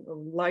son of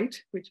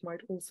light, which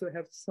might also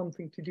have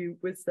something to do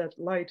with that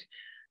light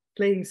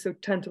playing so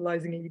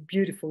tantalizingly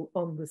beautiful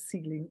on the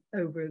ceiling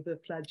over the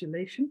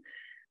flagellation.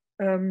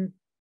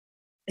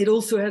 It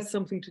also has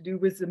something to do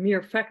with the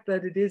mere fact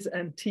that it is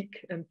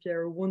antique, and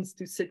Piero wants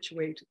to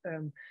situate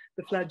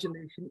the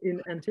flagellation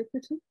in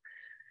antiquity.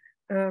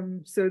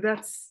 So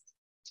that's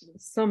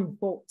some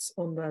thoughts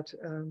on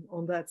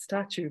that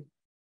statue.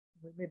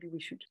 Maybe we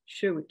should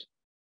show it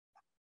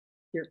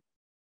here.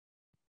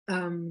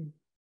 And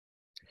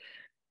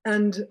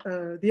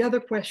the other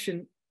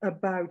question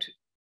about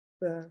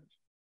the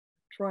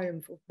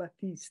triumph of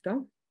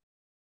Battista.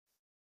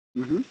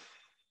 Mm-hmm.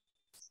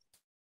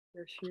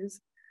 There she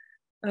is.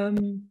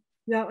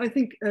 Yeah, I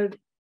think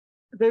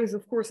those,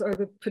 of course, are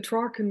the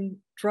Petrarchan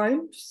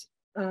triumphs.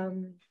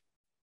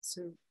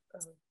 So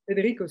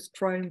Federico's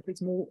triumph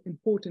is more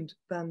important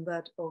than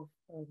that of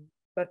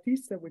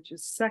Battista, which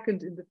is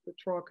second in the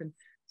Petrarchan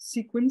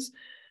sequence.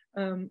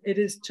 It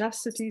is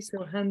chastity,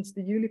 so hence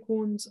the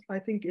unicorns. I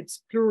think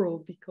it's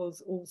plural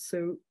because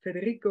also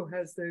Federico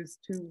has those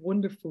two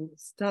wonderful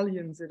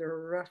stallions that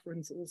are a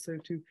reference also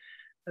to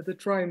the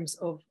triumphs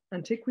of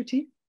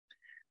antiquity.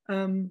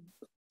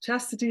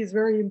 Chastity is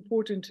very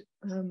important.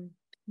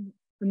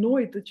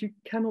 Annoyed that you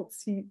cannot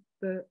see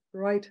the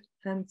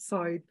right-hand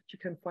side, but you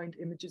can find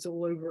images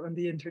all over on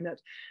the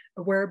internet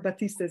where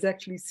Battista is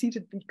actually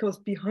seated because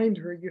behind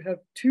her you have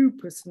two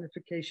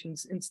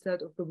personifications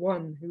instead of the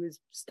one who is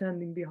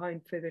standing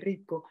behind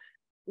Federico,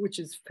 which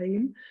is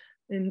fame.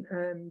 In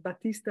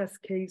Battista's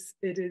case,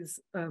 it is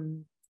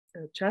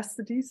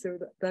chastity, so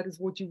that is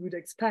what you would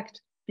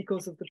expect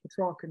because of the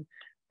Petrarchan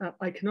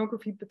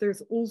iconography, but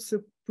there's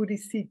also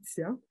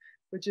Pudicitia,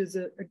 which is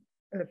a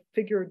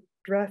figure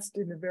dressed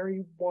in a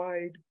very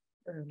wide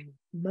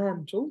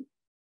mantle.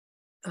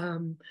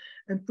 And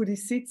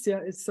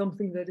Pudicitia is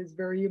something that is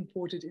very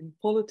important in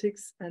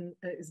politics and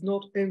is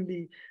not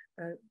only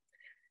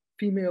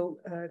female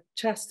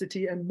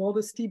chastity and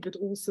modesty, but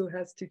also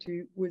has to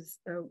do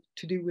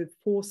with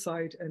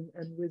foresight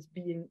and with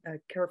being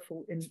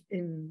careful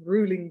in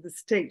ruling the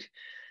state.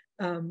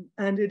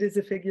 And it is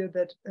a figure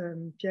that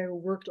Piero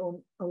worked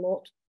on a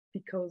lot,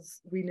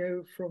 because we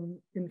know from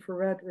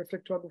infrared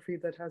reflectography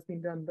that has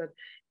been done that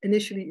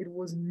initially it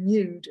was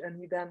nude and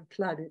we then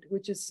clad it,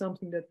 which is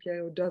something that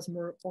Piero does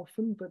more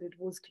often, but it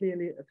was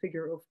clearly a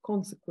figure of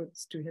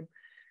consequence to him.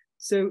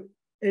 So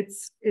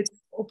it's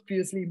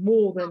obviously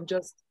more than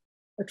just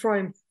a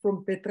triumph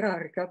from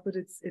Petrarca, but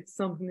it's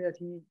something that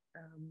he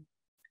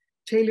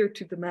tailored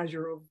to the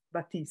measure of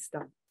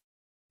Battista.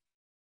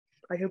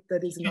 I hope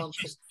that is an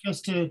answer.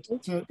 Just to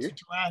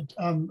add,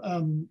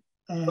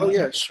 oh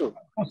yeah, sure.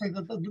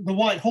 The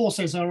white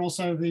horses are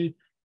also the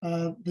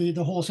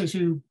horses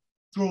who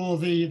draw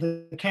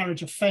the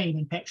carriage of fame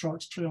in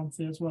Petrarch's Triumphe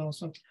as well.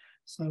 So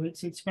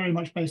it's very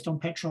much based on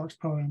Petrarch's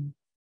poem.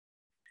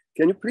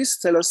 Can you please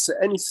tell us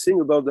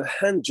anything about the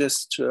hand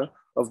gesture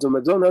of the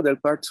Madonna del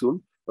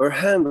Partum, her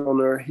hand on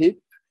her hip,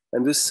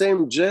 and the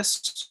same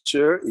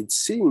gesture, it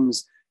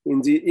seems,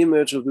 in the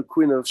image of the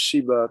Queen of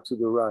Sheba to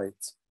the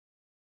right?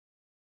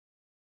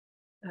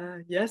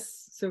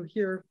 Yes, so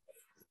here,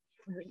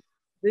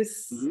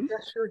 this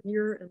gesture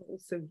here and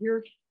also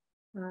here.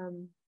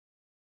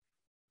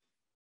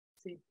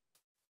 See,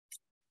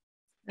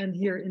 and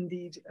here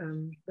indeed,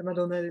 the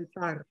Madonna del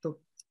Parto.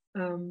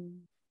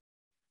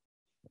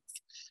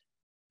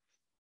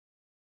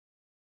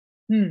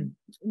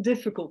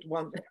 Difficult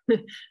one.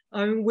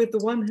 With the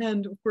one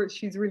hand, of course,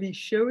 she's really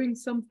showing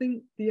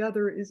something. The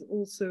other is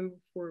also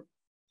for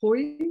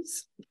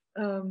poise,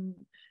 and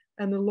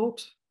a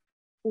lot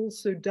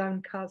also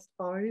downcast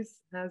eyes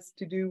has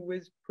to do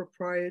with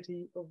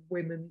propriety of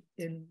women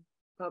in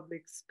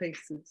public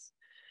spaces.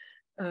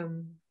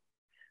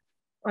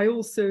 I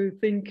also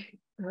think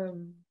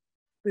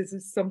this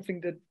is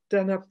something that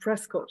Dana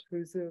Prescott,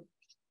 who's a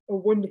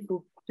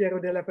wonderful Piero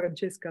della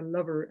Francesca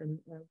lover and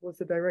was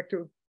the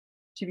director of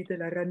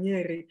Civitella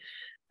Ranieri,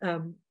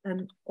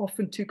 and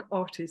often took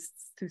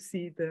artists to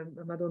see the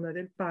Madonna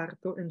del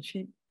Parto, and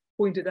she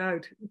pointed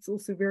out it's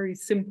also very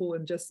simple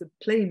and just a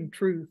plain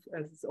truth,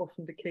 as is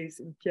often the case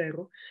in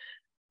Piero.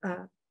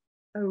 A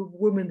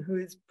woman who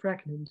is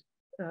pregnant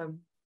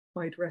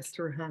might rest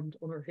her hand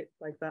on her hip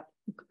like that.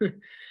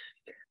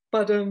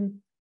 But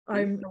I'm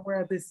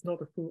aware this is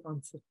not a full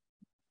answer.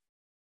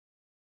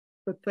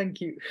 But thank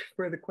you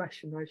for the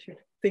question. I should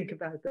think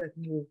about that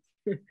more.